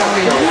 Joey.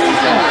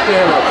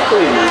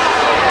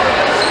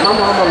 My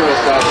mom on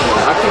this guy.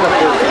 I can't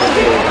afford to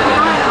do it.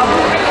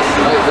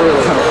 Like,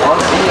 really.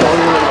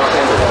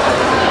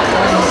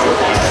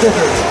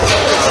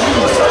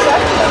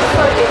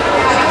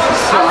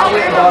 So I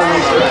went and bought a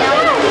new shirt.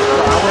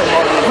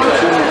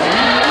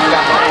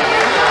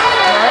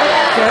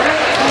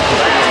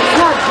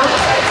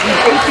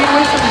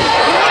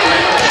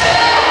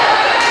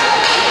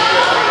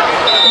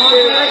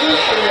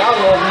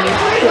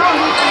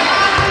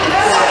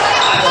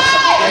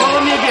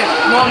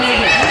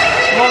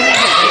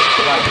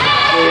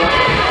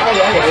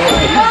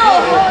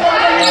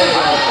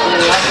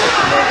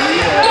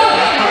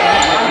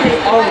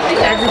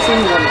 Every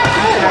single one.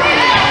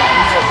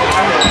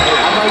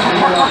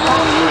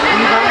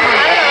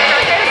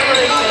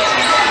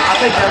 I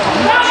think that's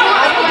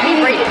He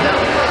rated though.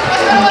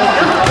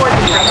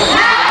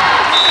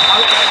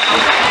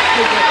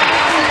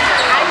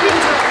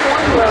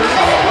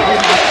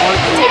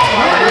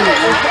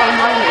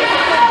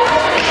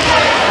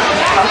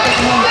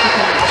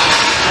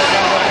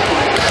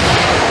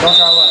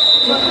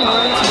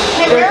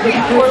 Where are we?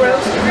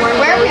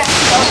 Where are we?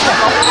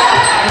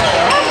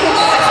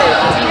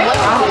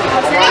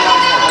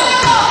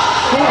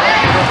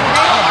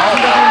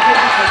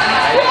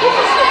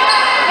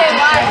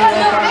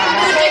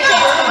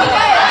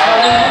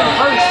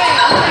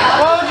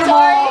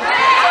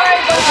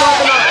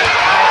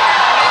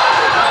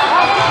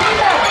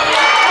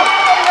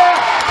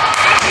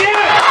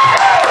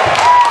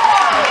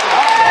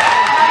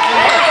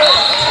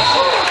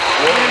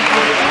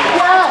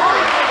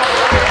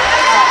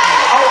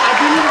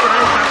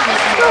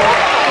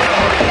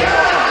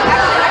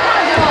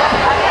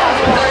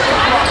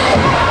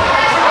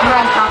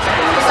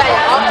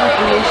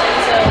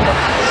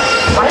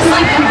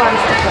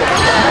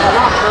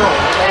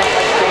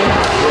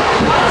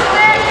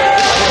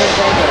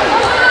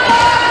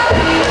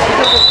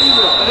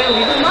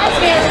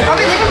 Are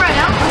we leaving right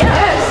now?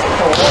 Yes.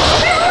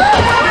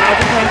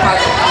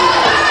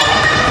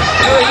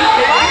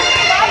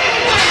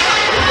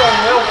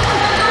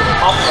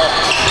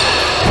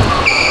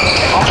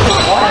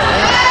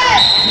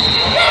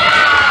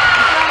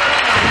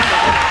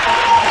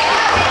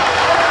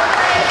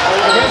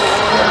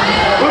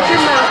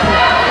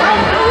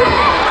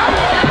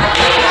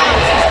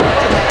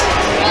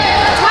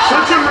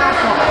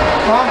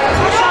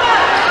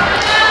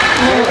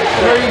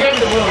 No, you gave me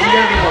the will. You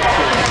gave me the will.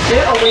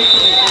 Get away from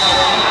me.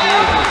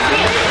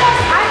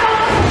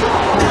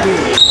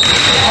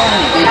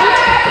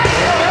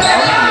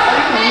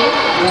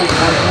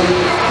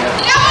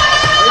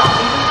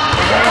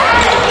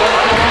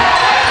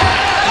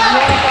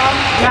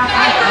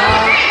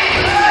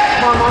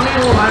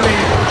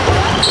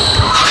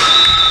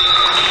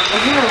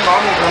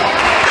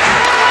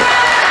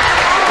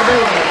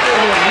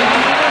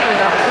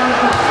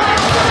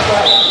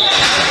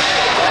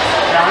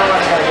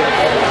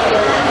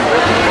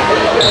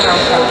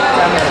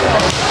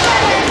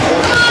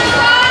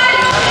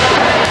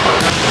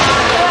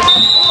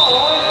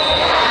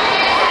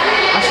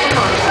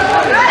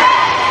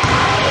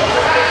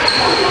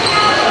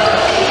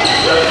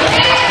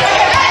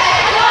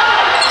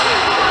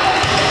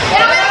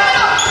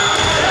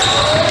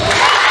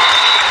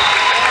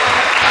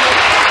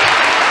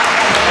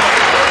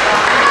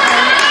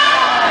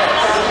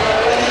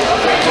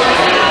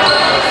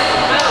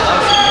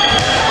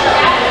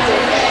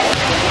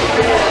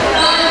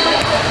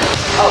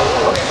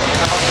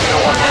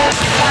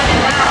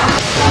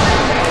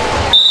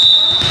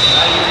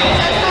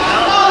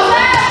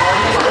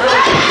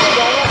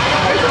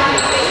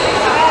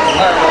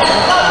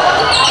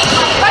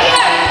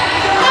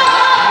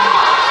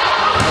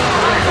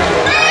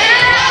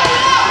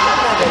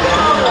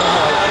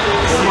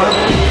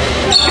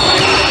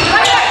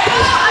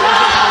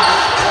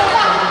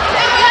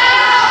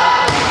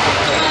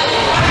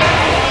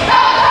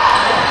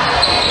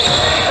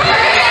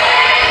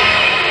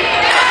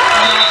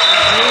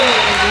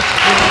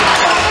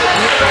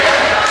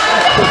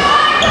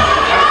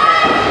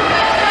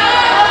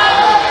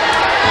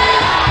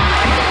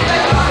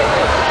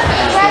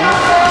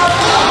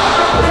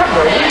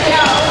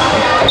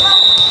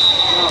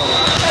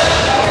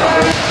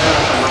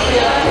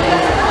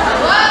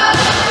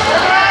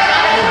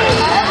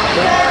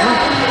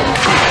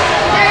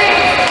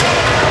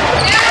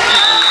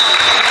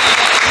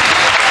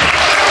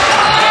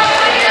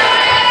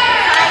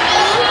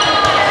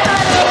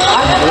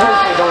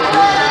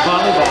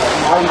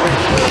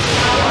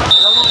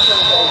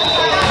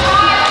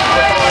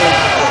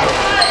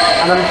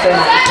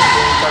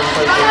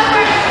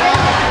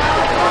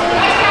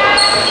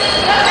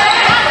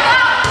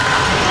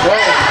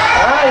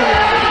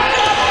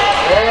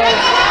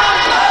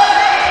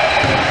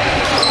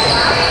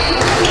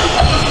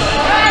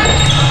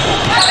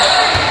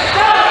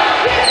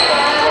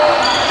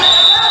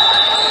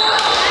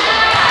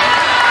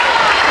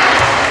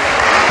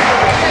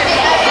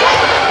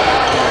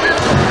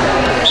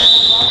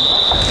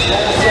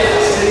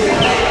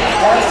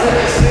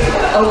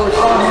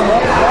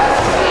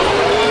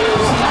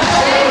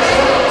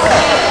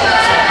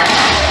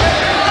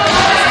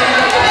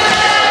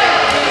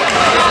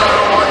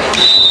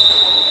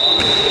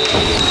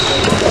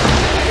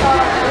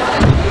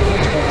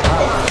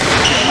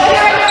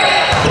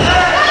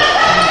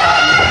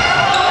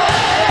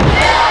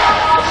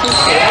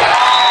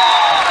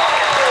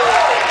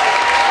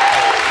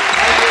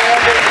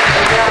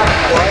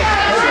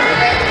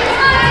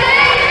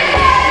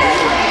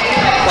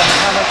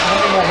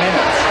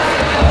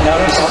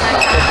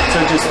 So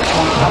just,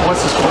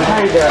 what's the score?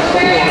 Hey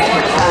there.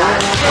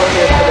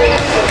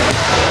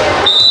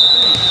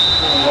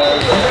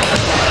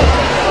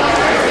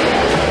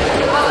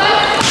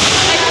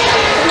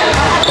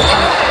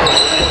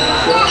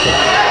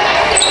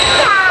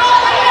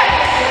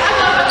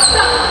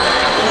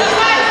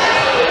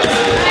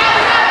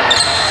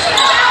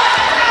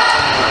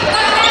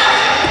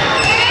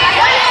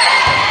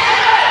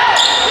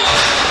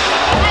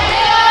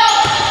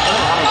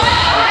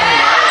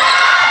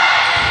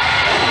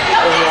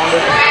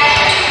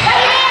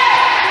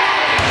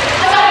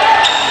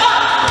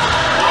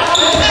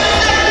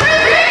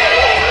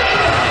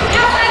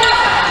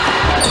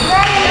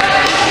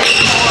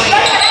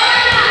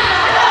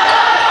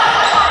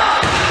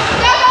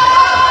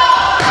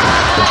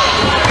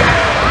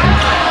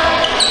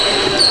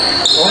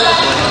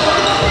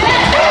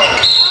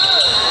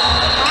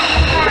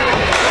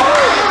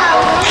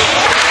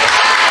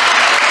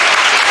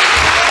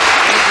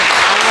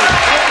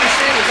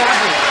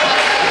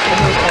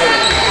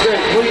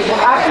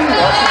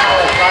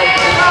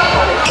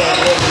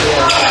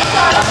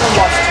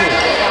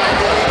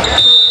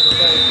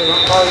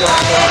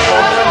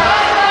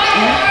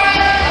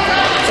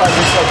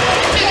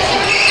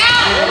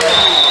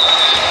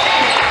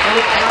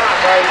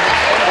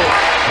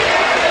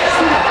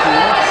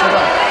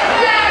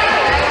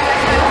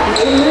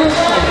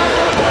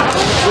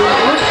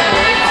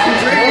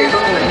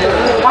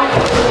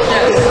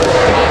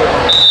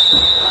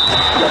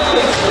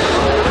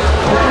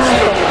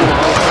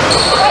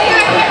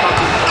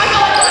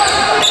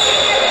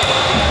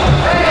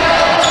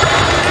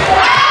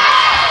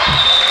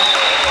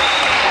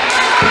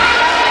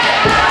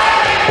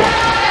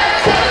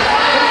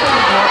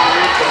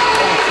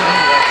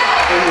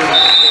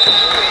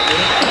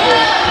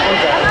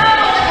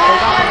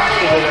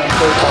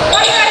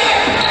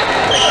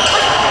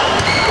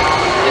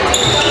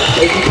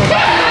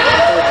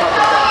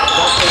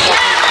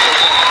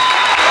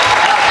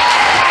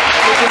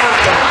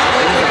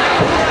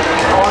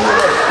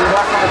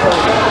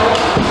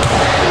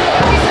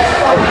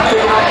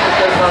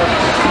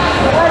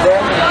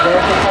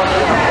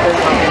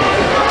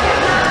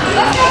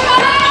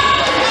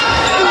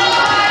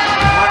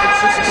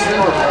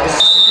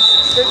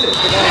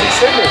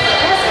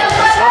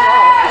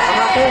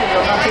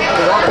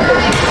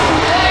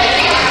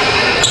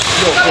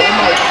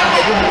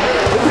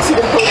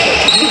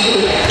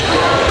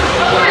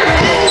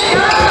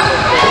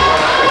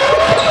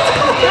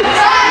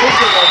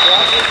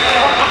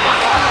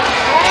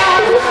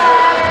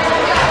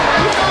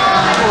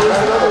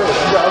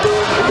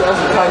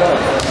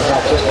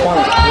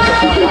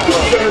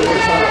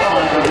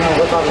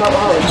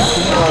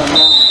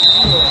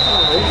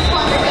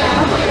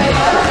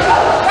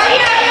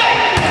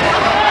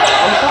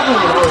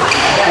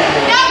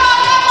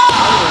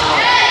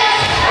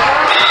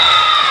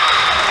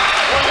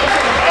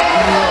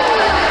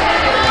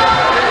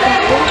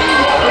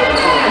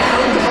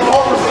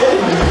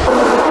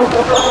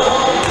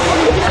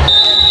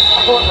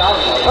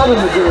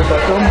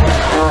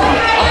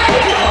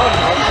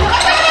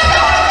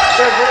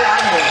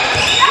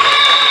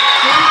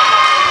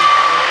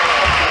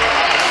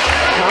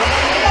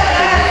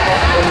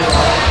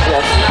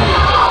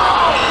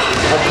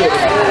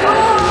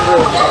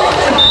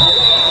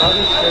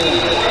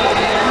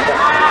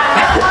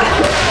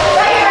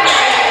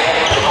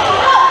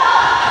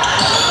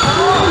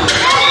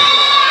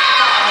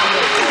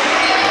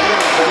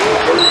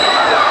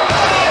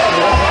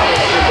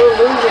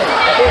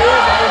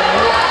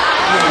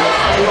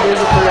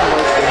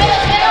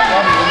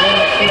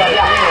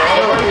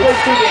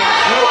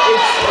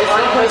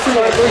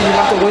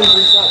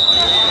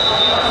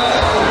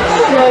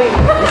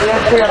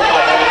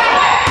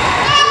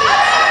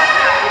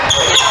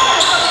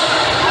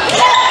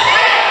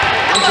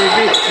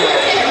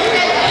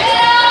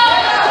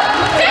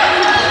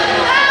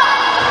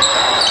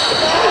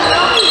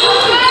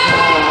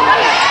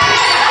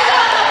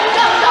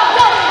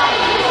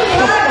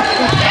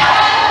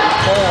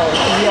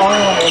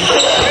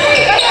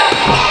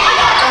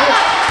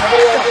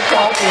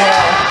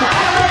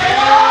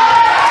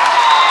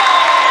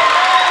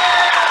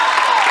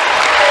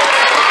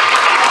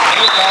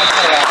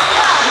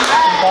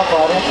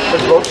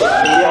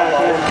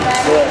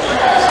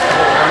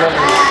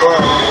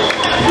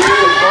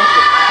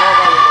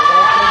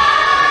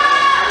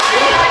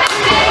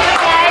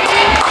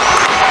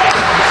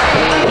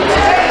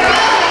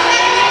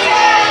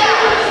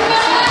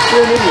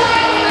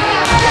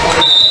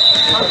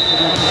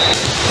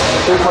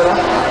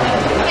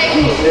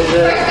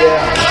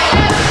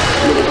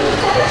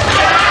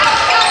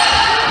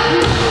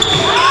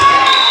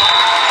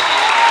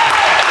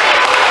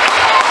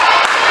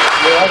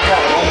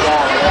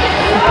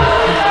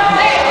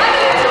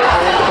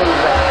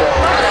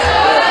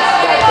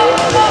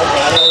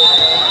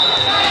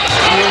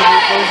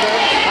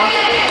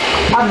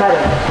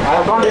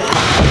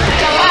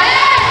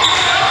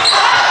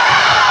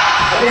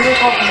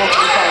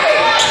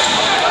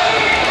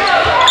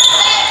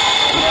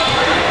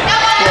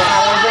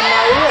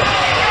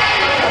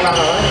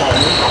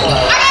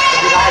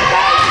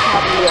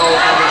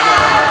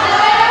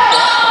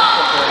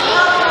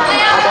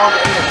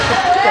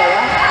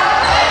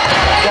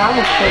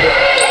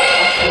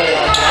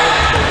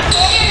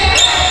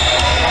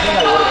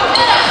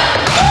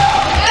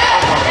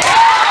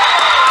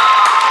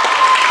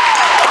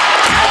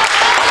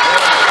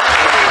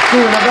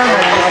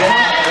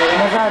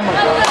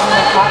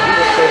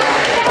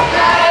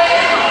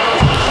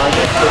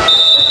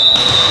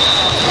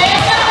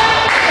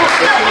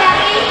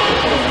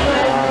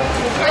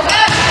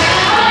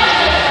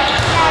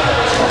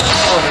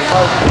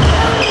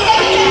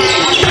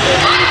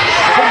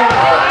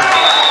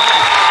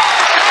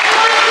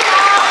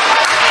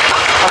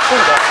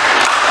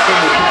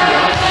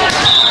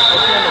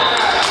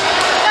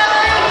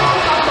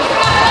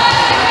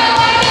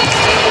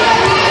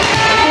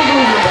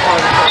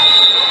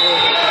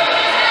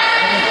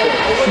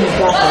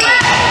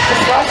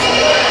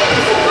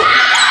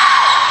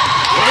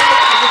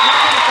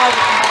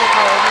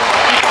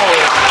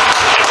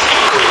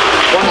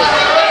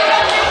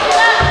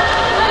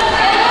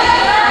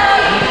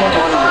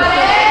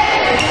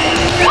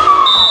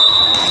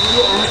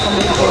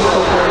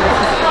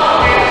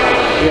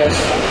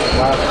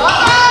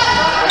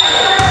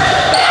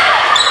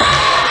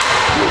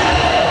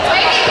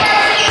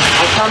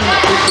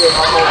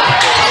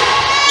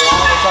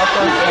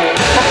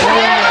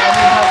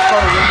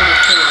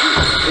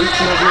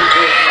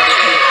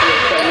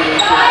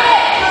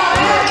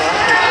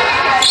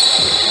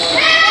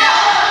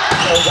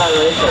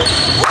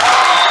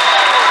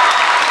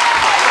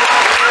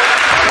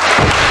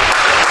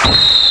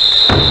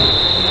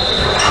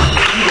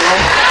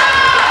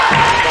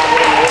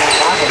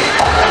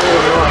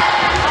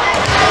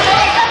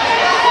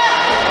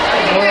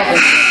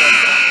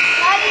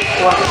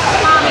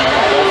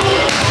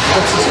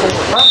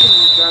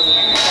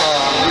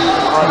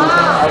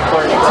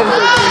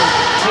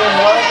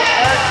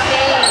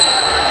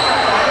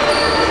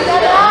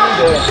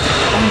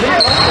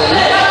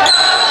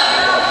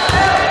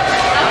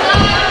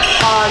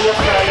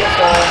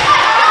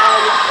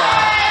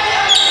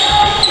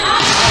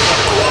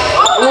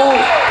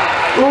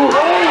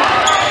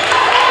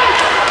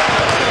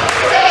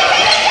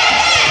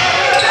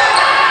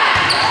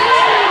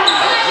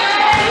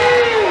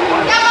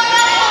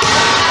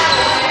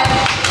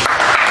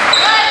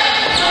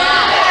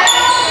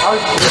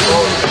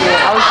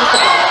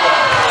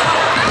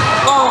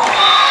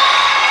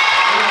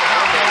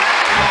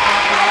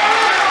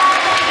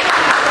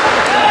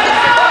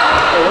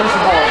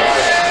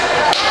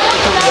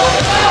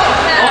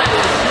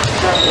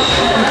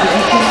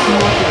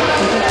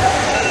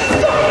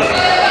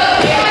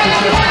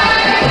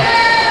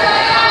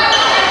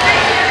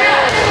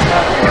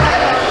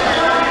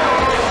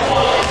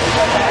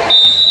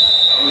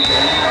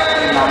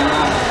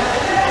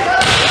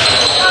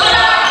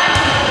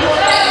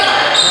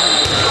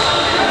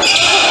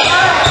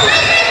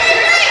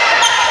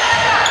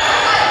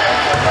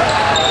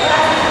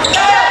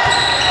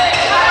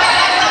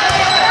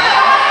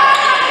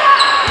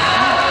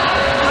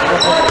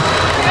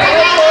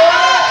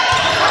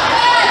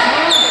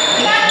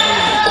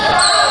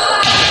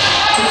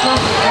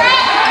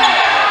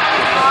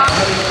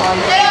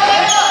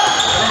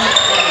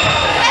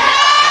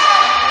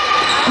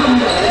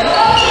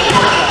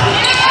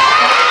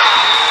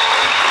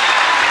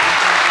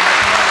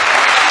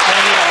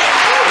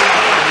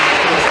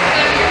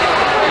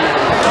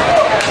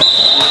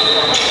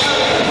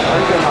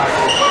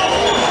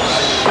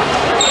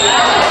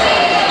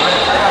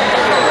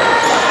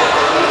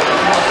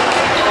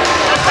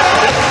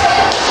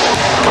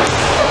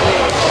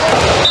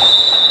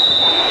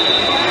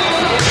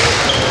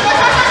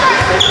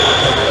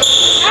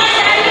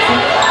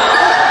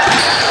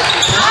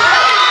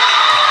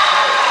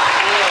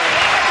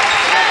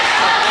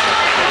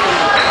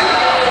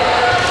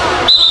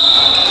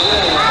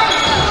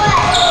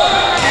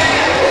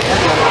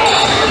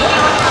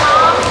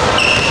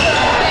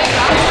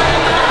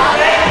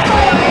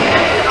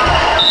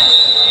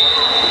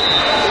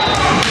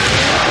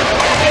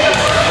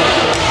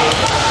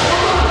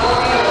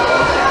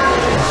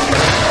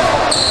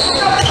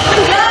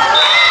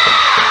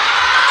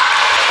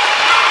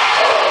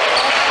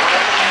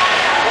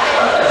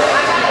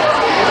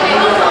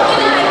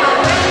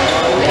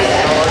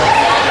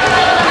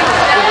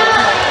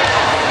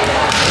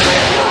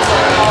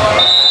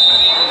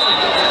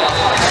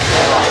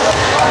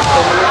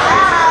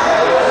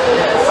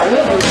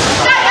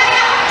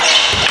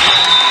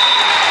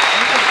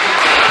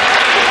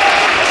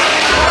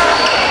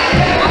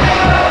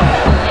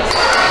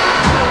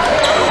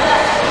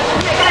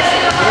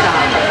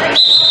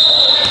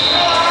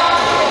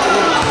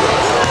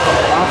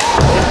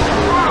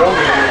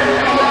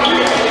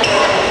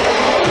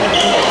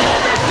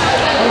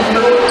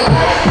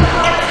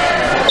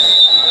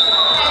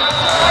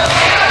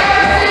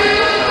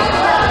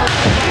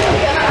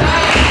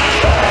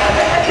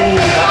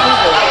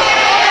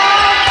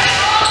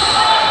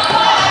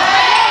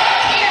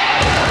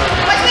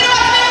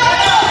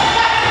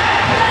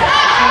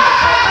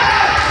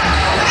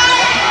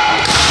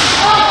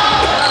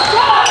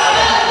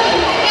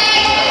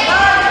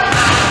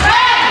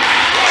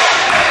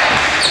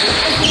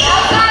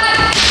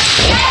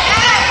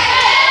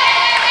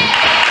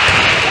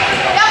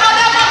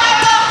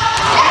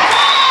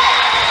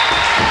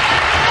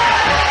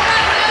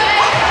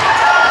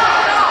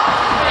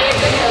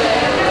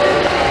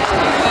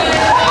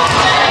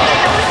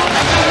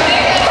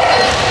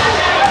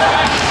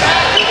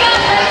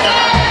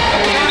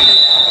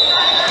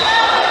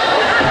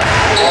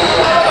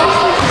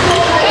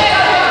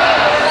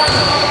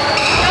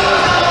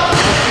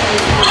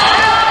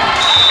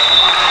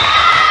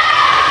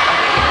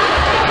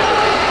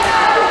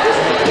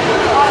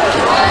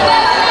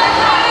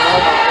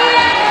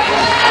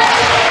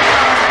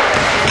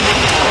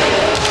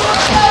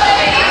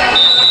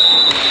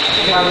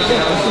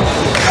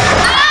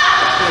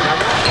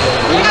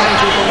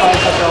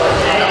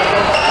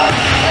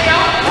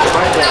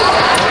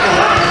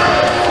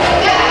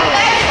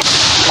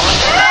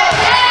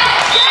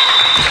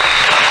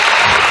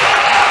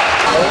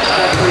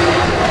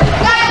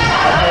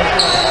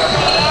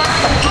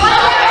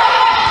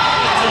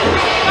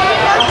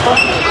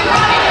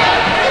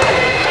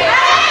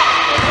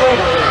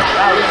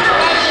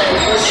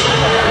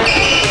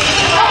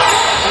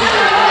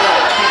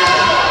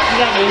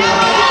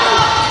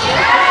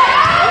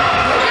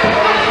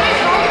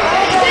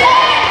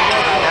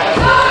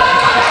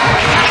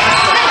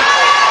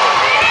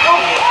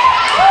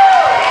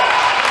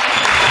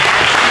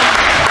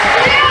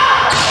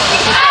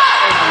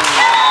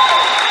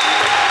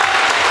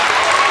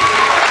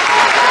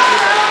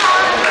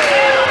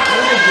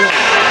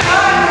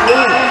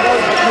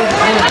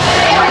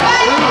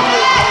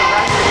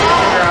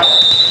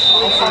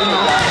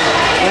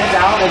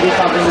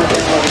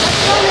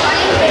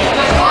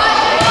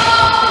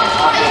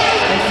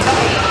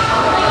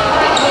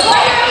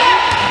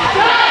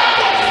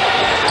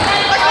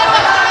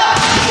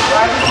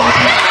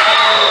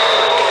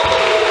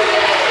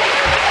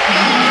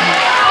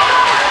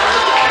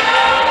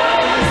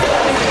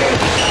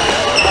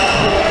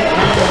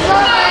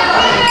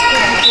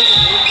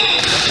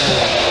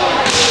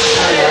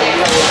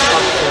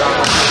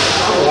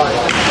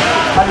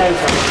 Take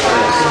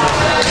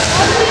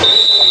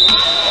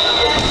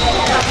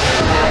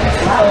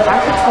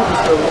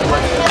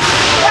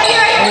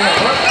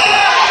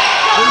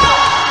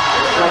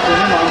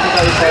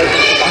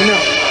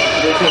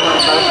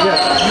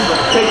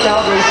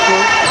out race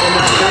course and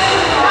then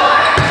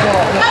so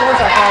the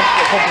course I have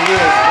for a couple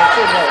years, it's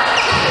still there.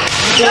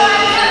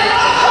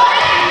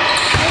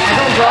 I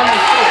don't draw my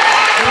shit.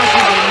 I don't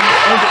do the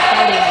end of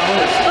fighting on the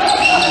list.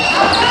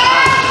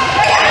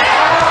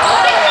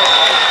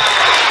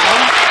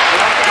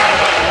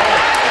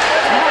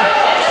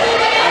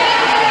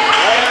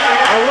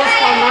 I was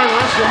on mine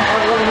last year.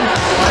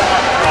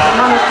 I'm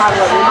not as high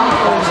level.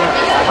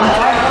 I'm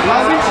 5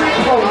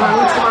 when I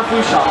went to my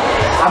food shop.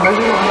 I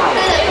measured them out.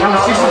 And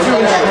I'm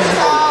 62 inches.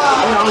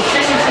 And I was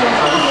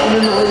 62 and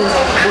then the ladies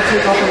will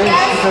take off the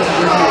weights because of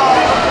their weight.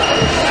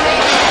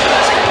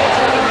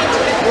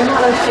 They're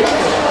not like shit.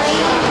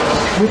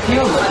 With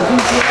you,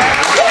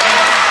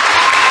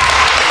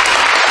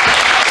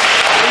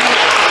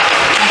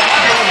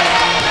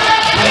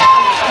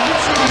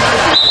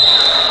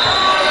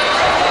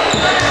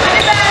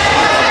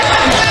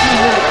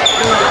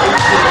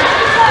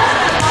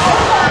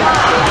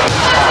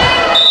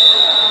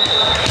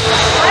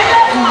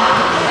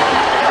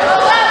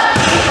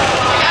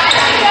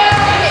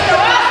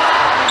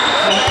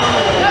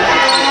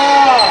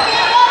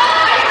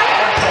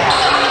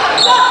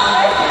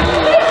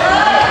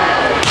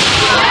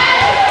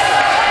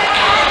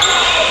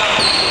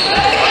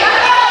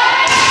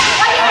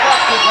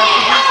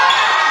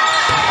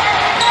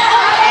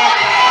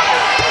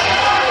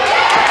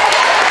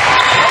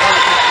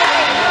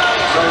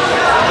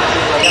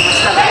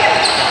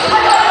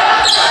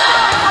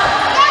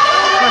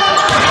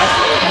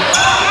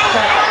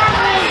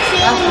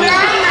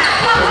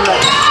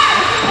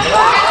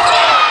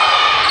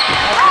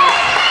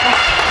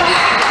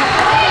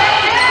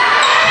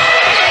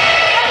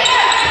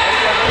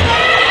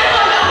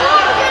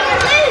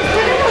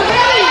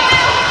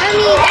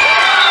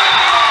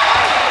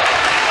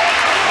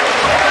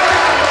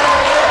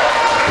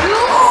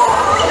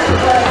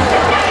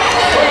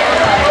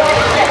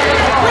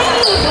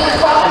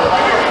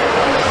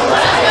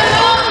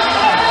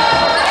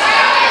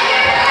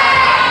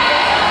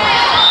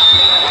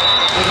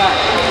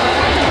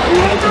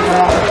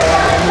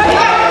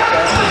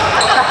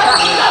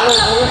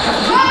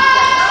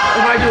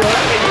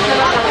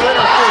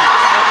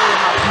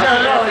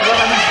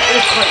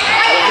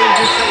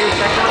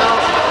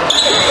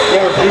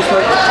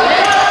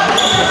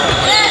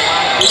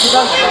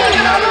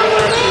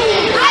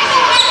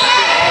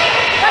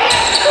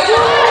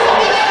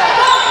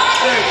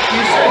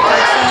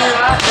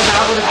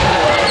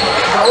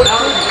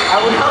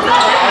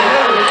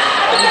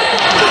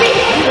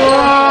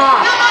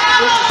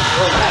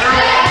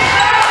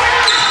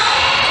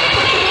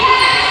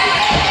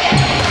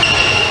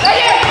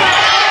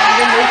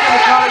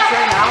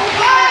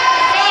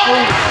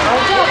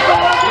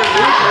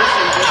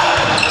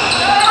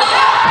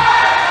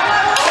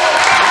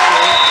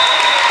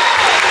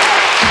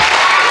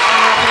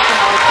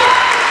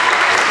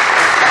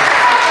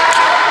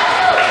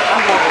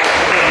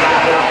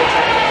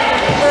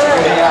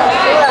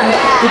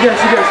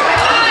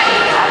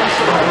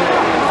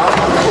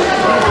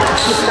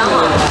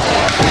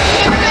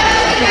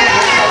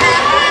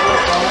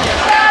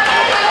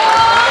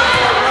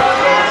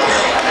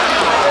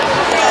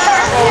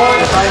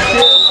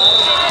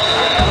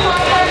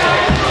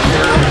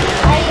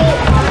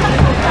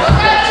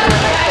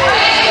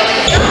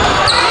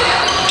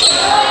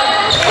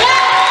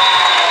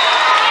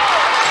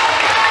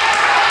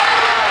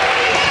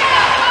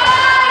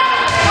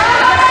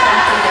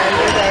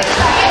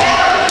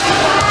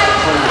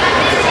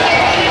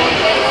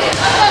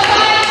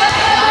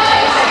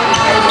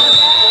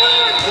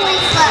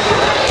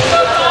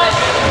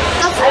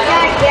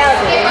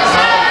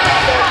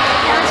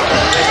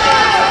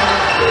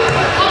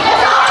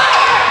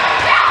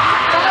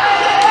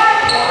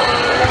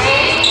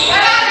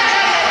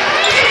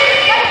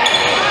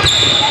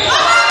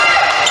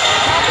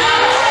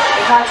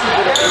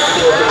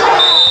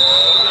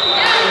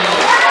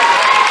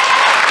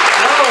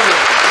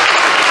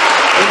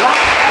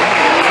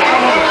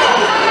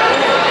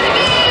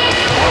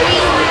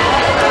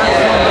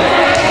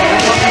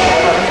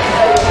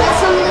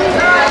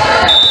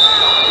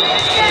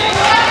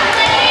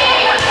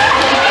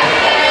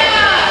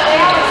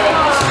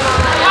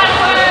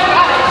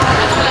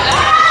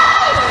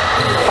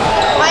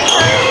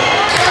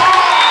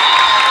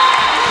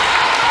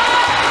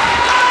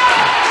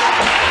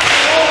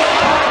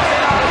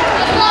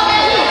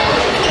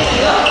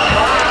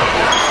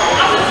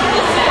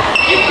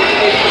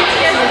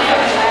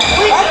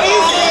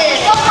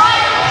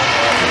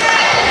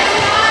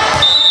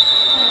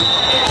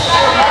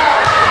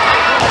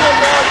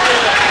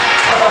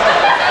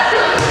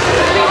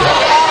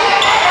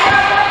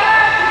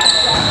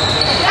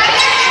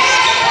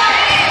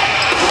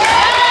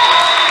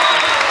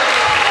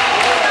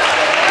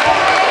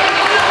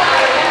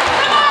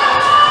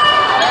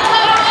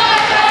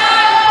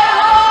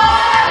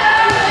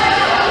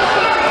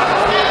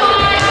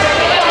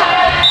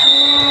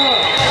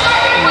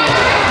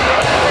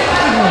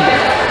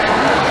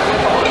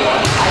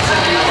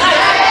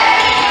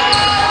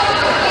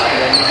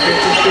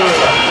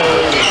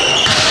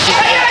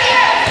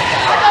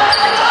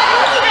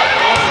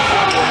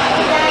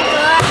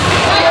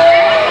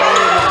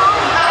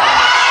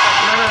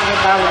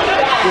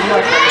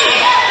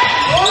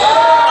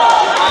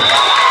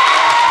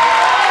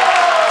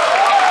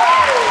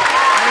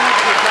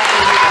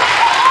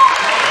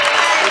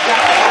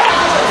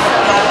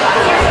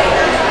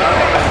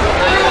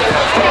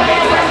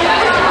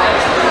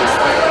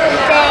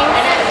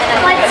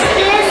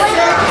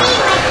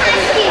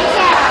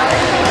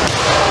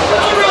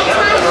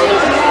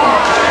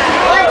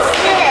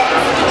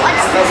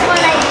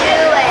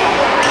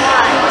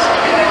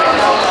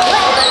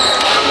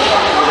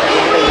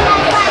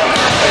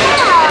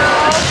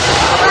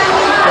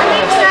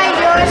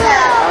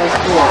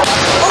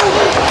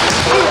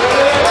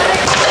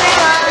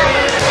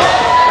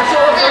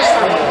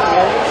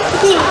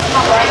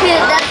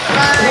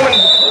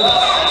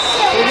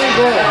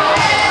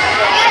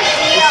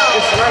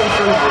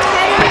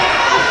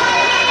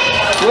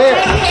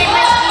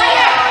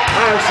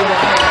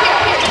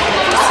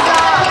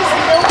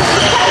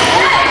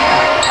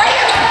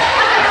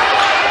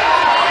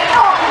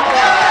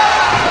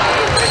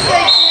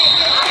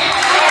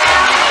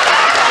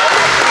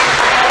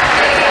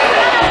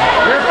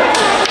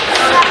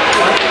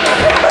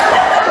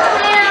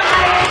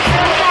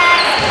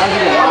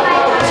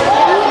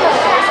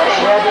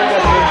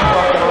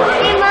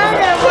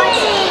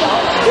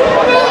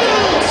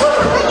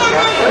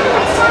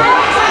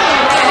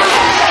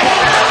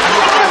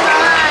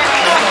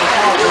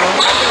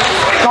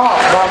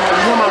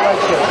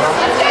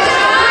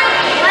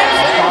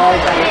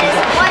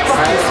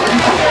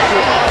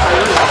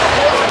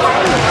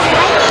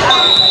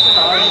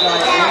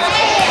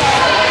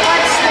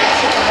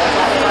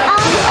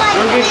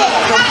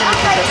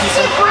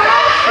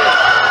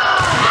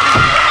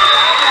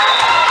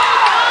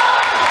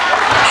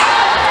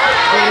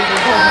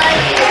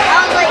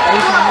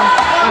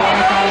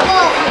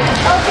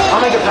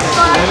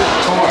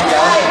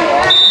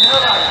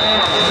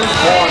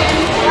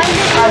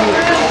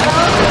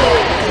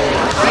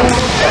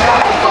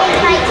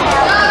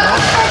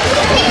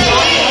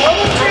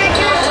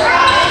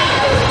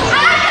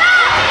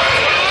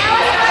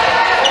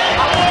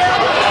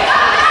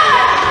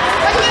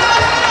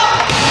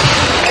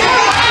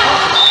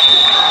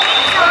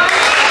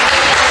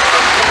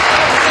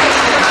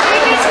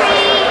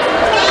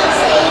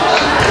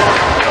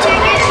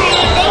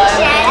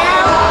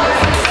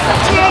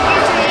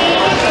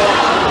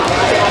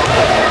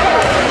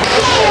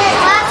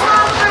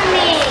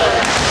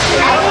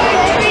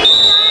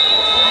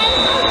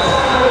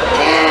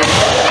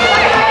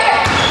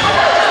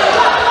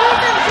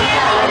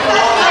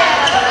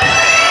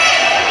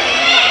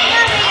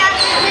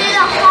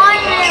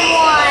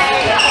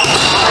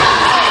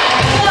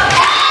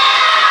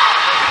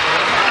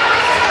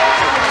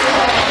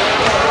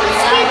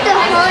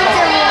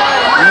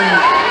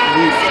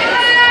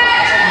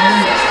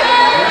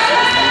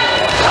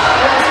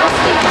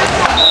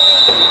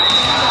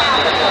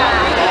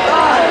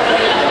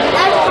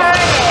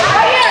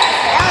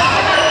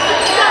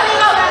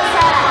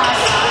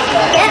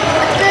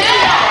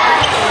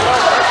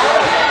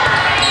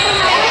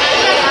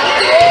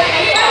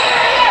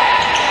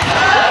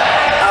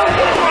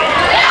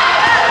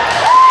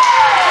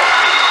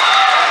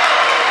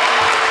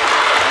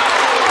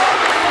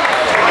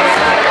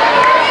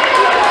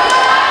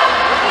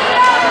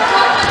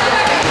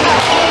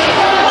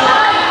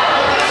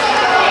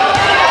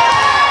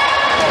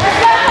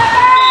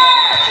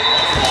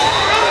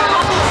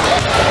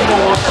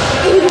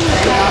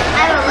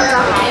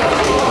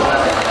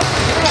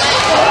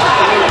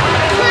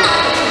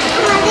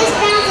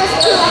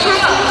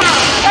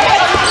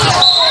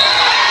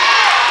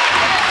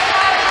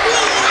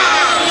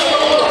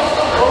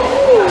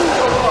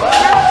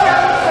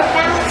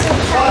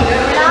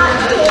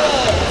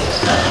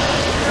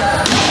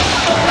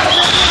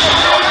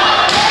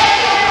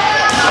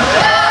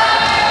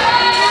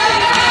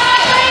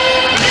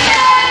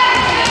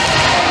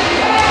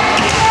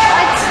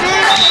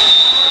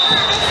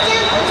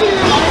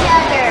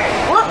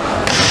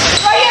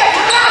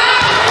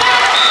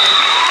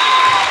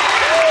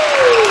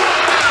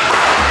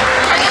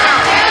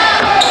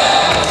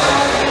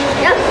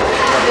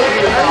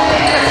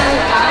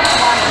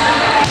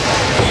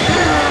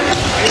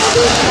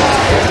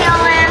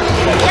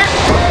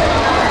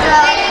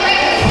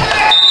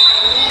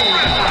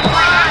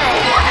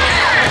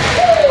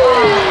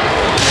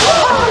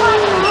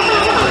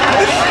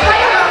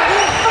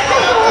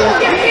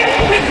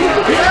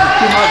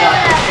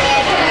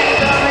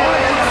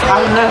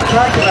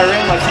 trying because I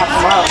ran like half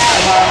a mile.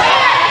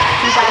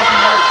 2,000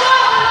 yards.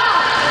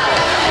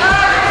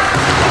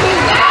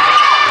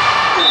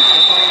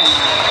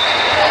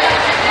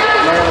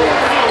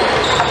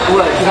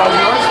 What, 2,000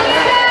 yards?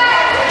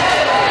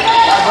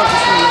 I'd love to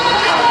see you.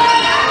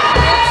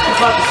 I'd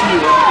love to see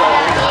you.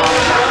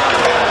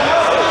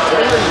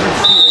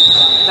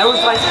 That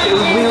was like,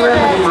 we were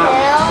in the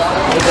mile.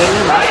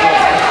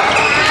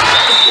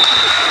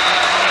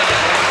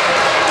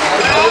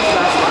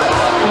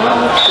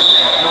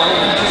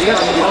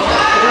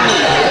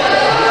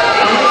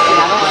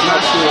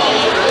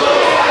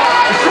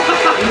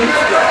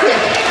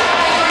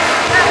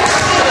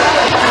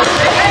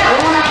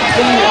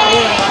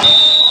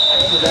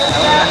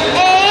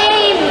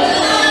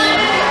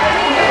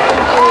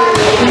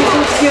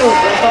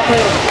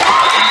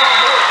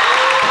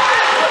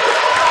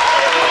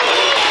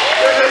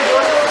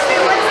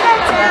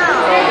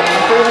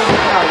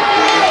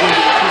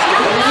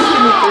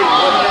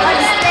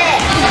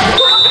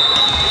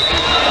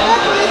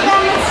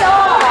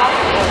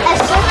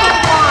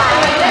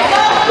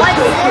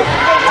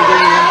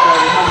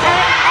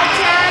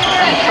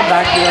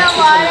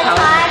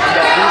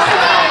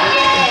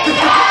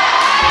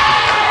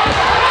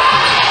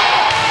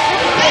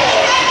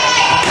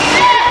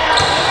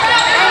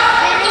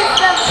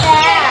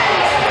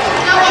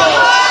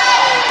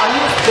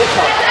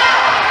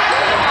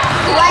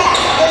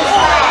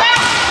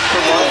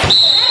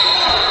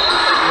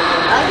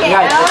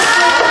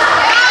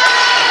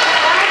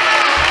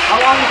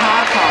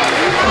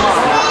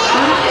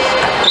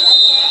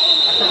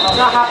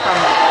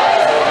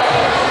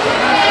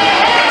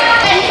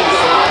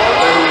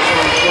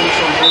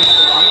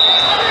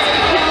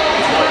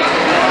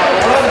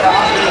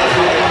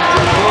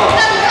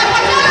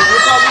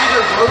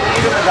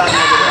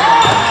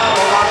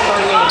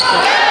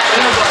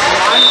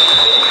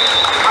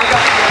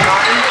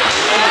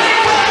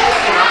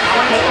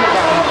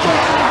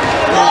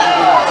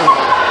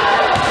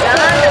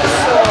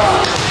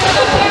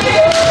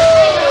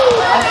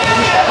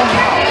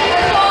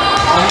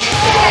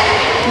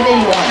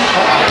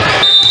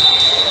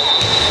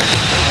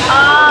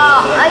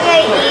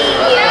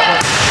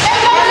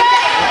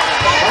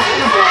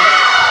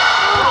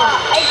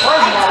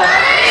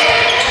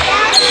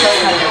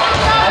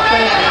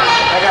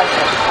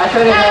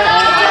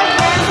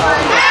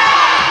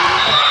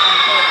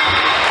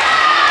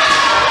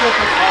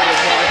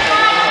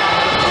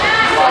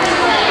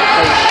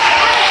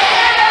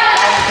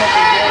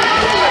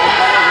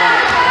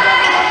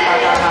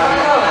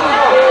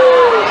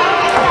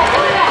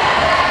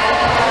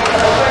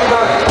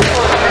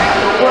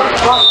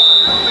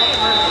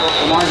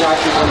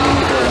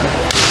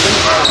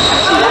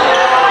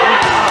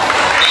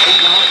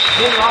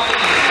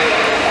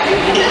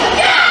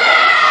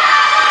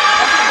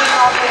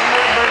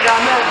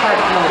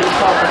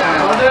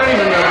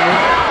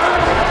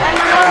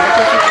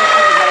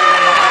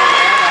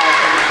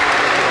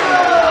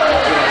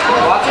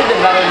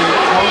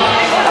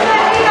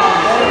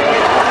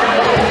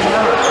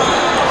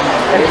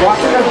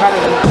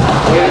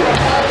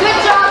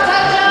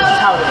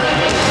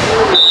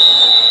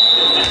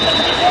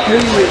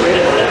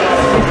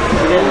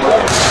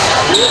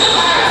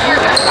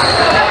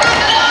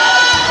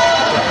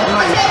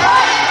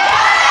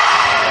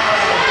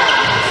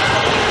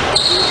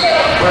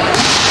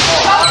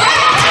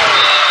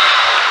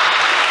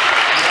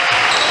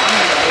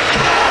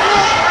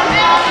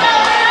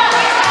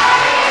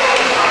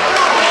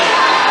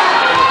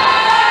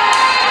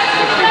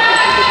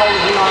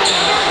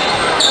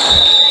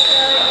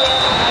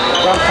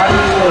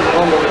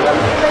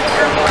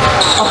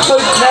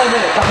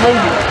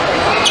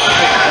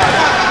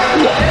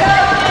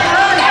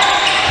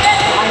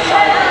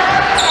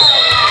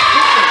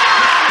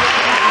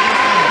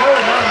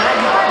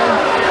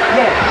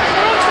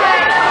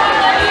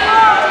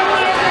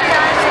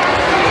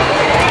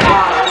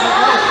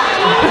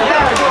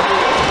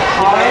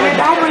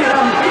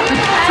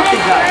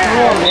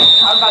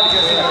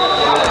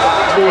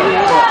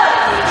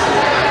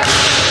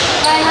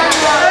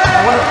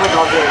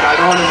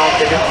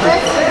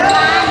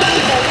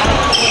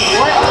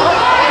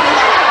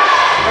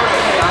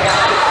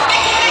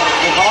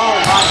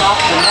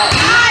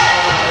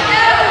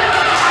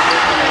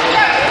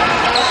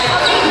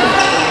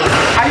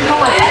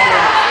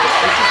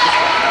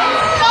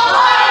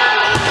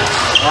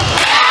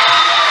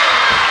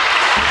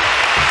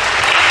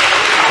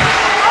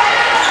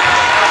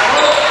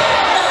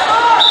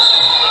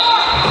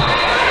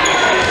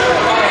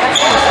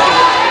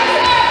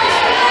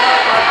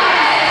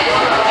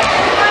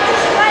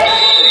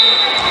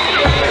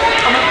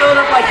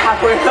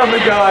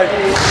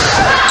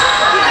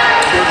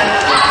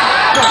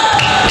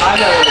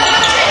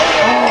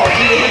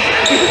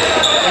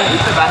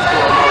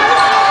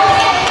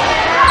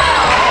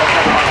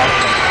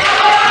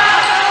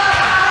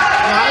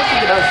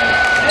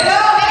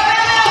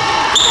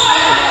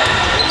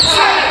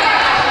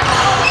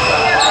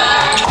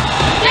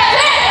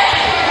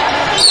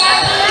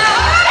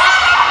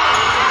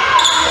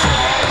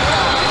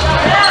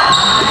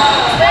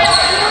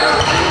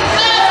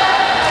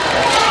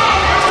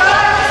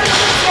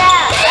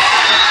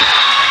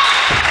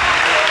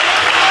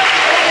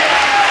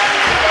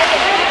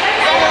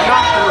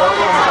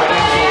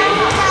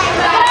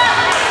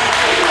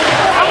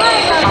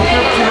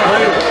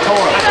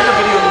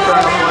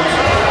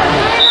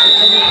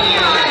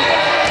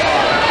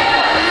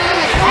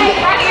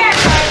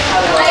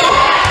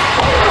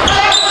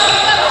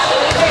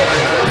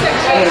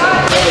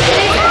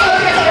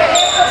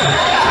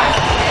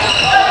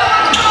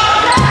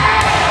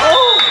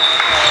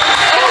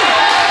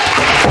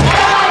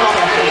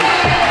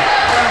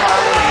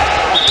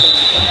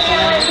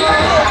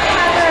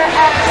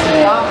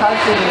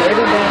 touching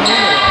every damn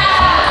minute.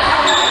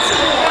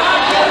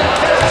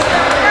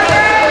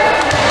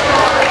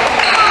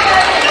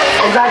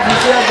 It's like you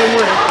see up in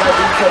there, like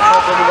you took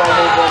up and you got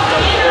move on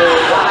like,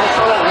 I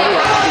saw that video.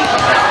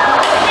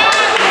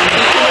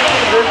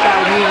 This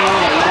guy, me and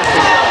him,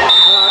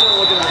 I don't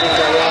look at that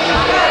thing,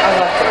 I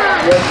like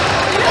that.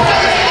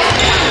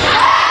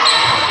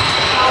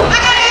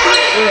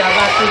 Yeah, I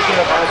got to get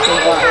up, I still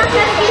got it.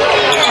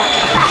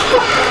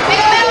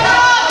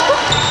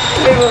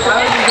 Hey, look, how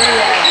did you do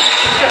that?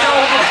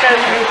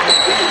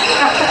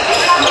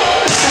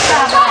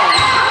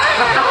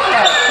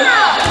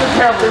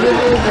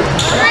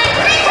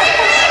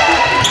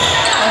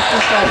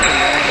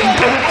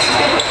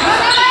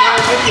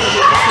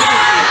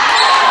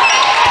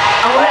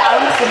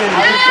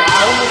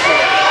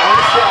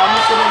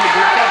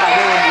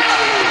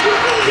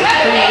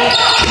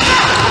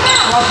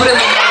 I'll put it in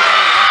my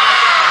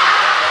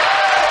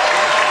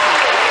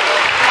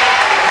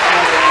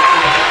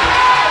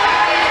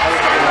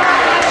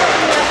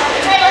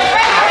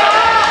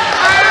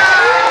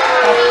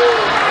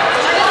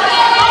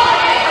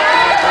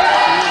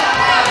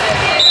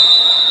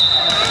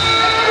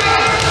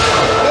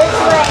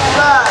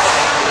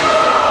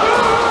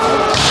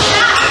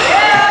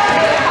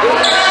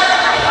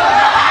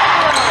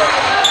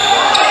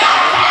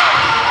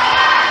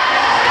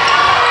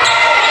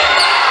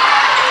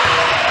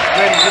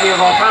video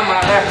of all time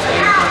right there.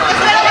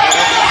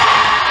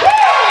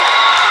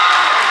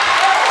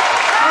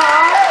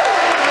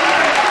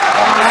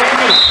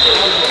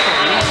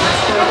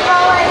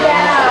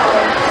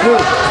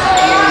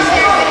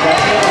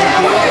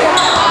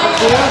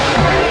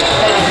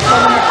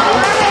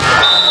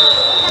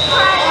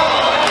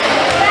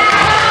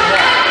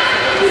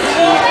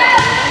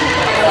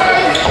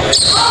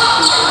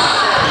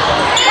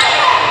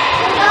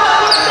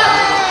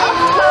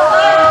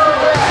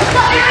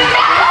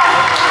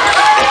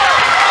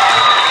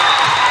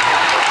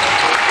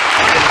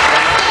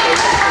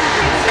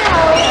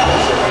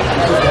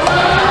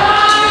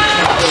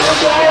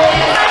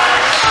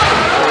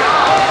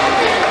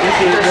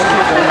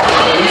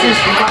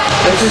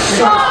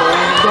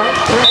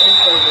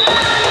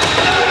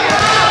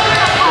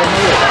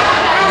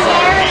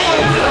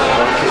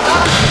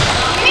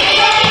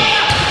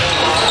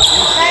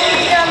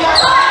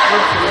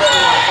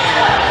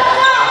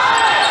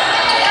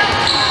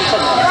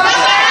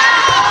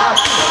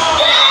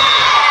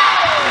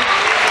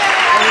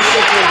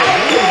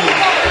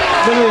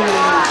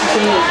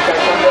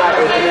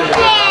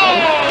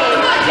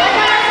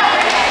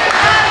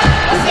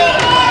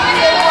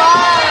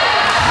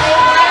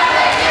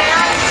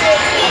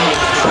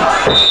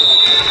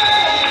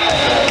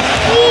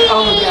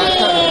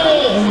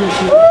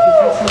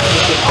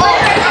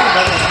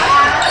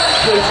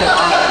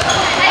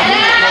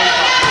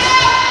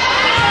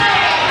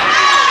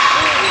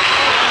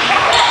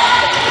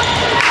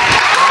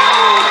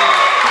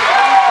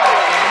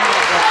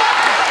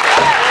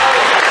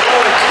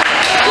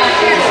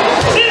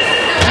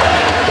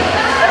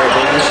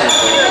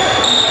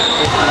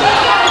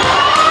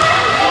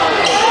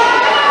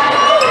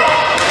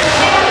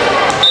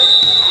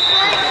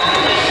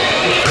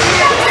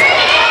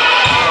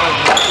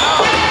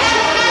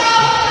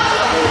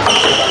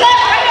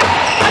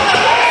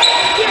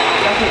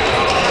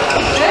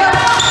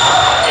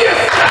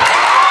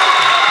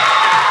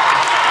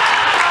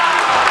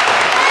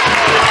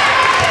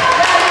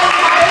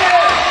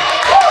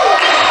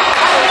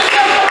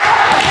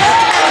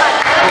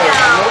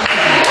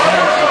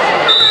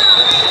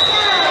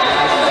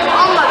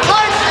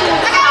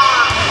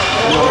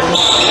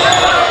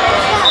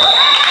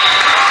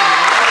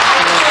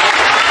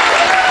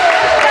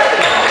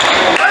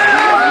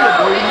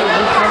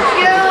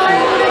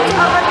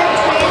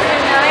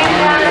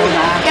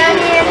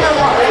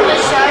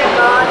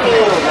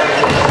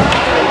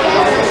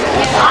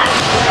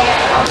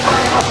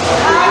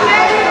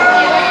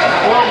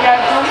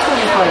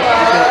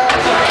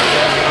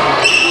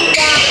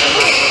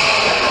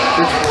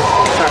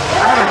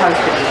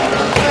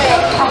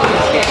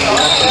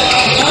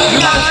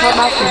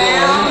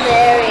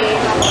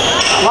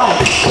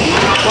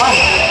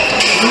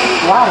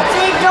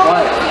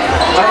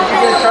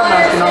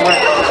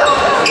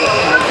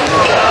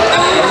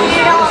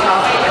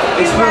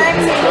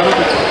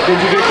 Did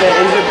you get the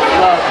Asia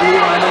blue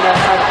line on that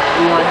side?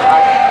 Blue line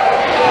back?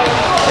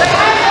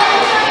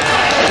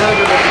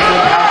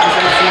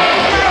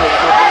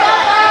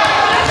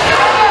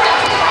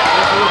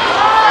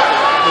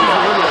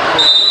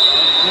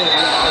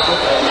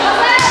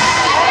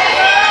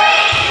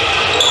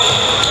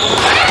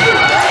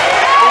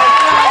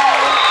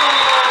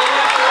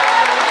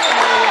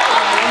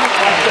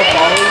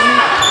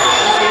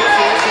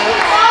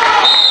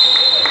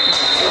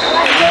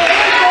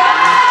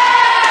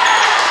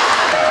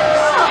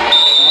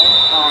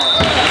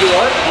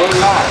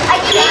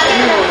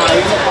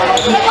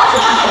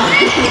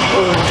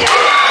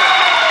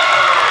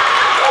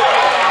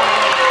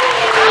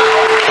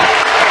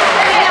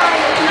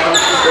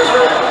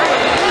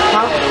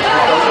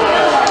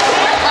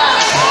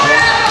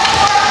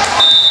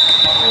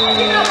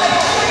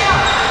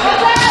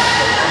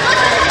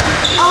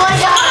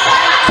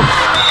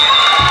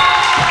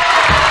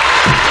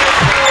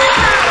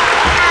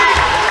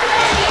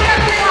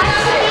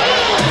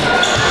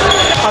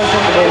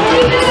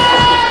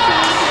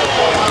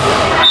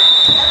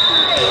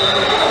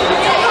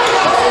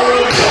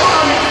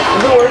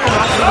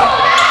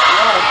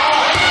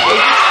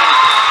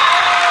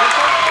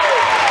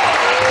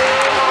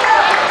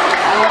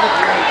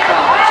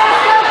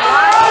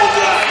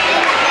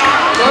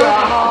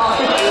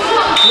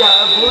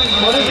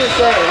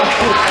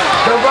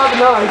 Don't bother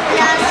knowing.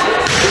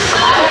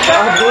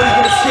 I'm going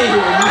to see you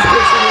when you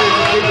push your way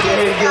to get your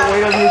head, get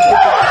away on your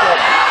ticket.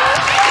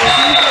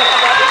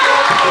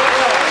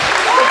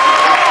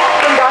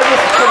 Some guy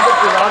just comes up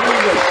to Robbie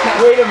and goes,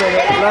 wait a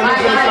minute, let me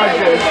finish my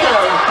drink.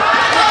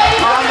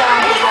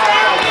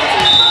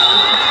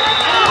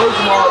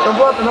 Don't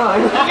go up the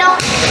nine.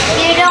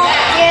 You don't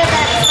hear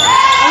that.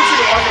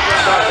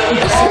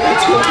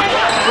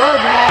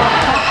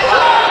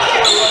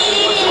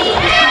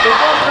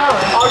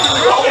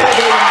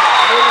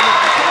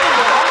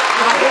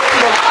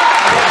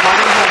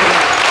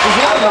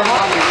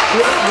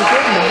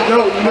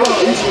 No,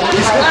 he's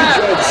not the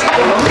judge.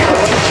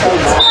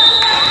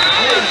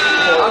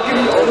 I'll give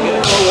you all the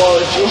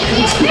wallet.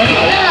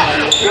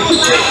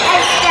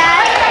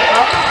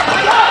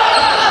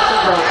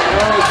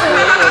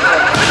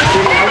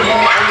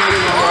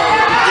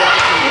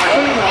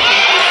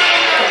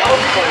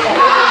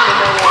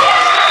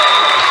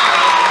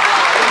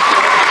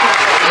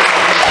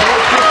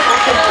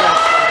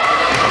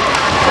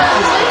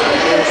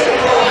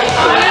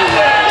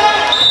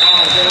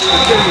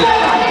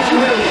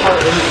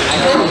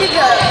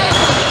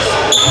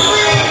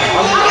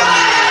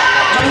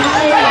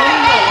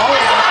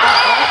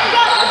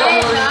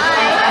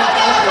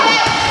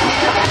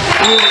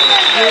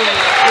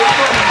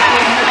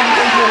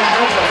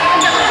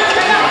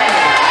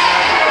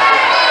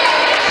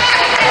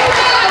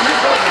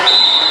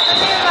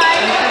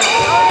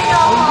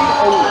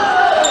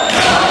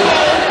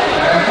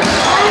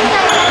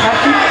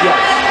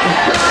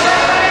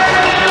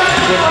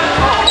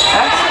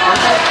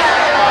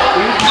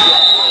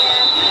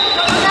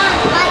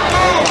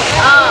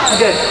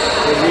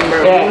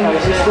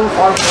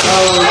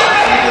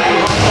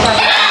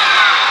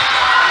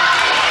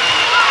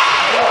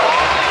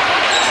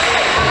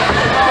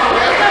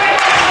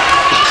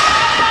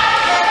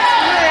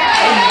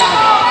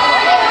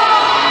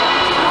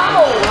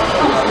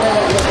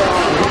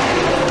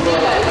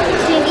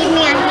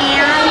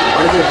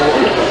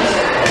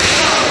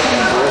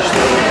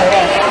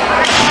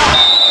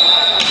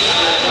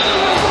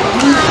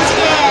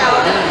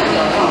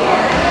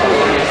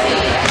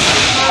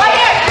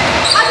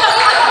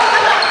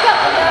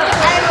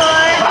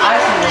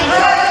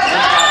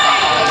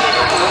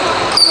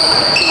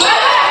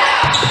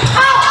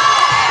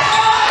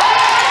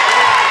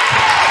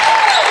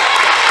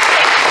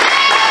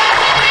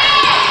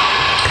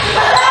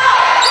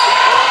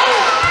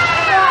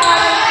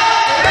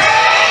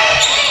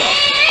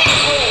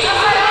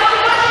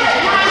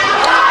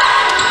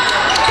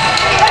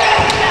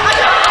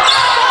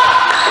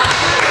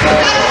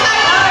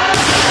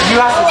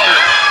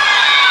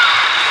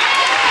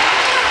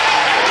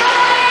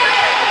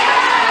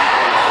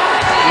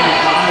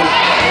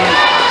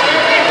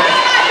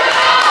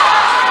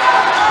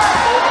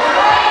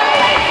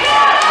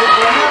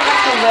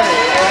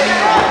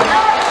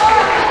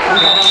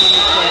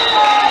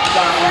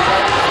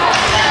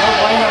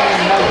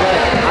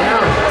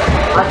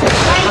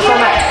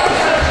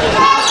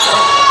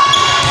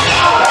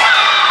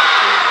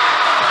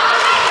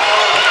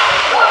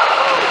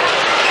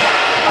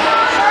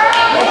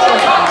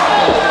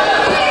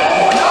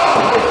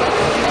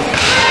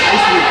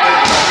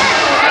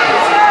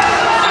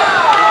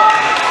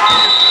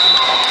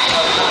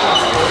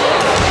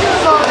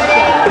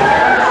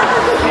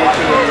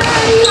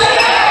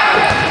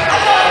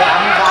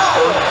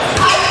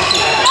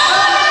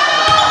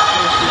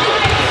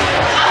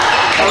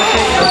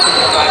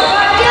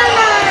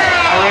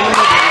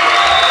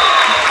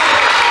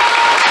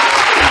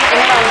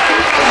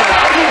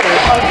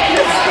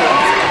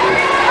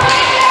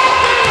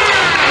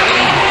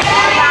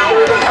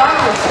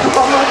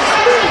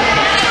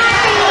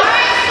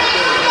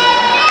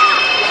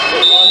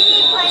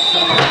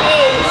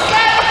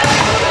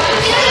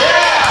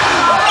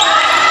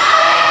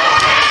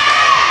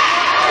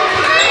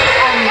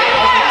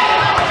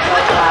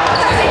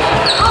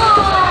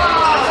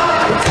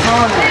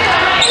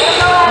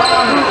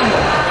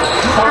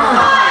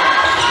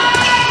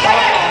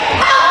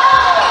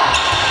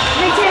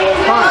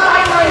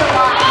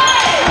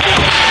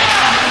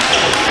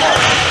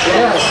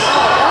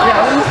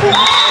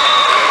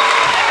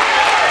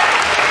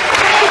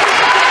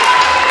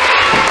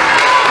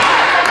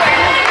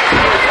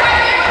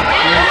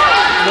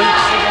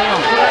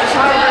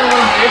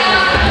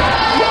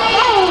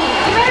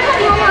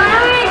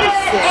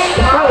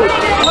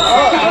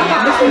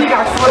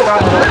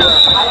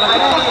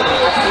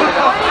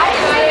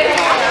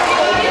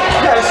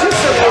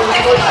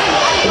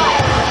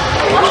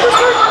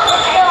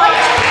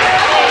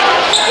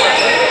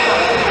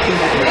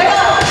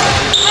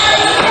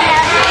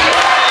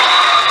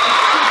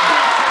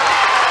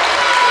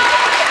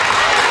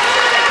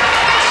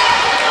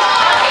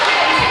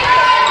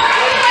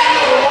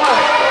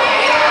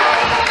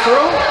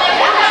 Girl?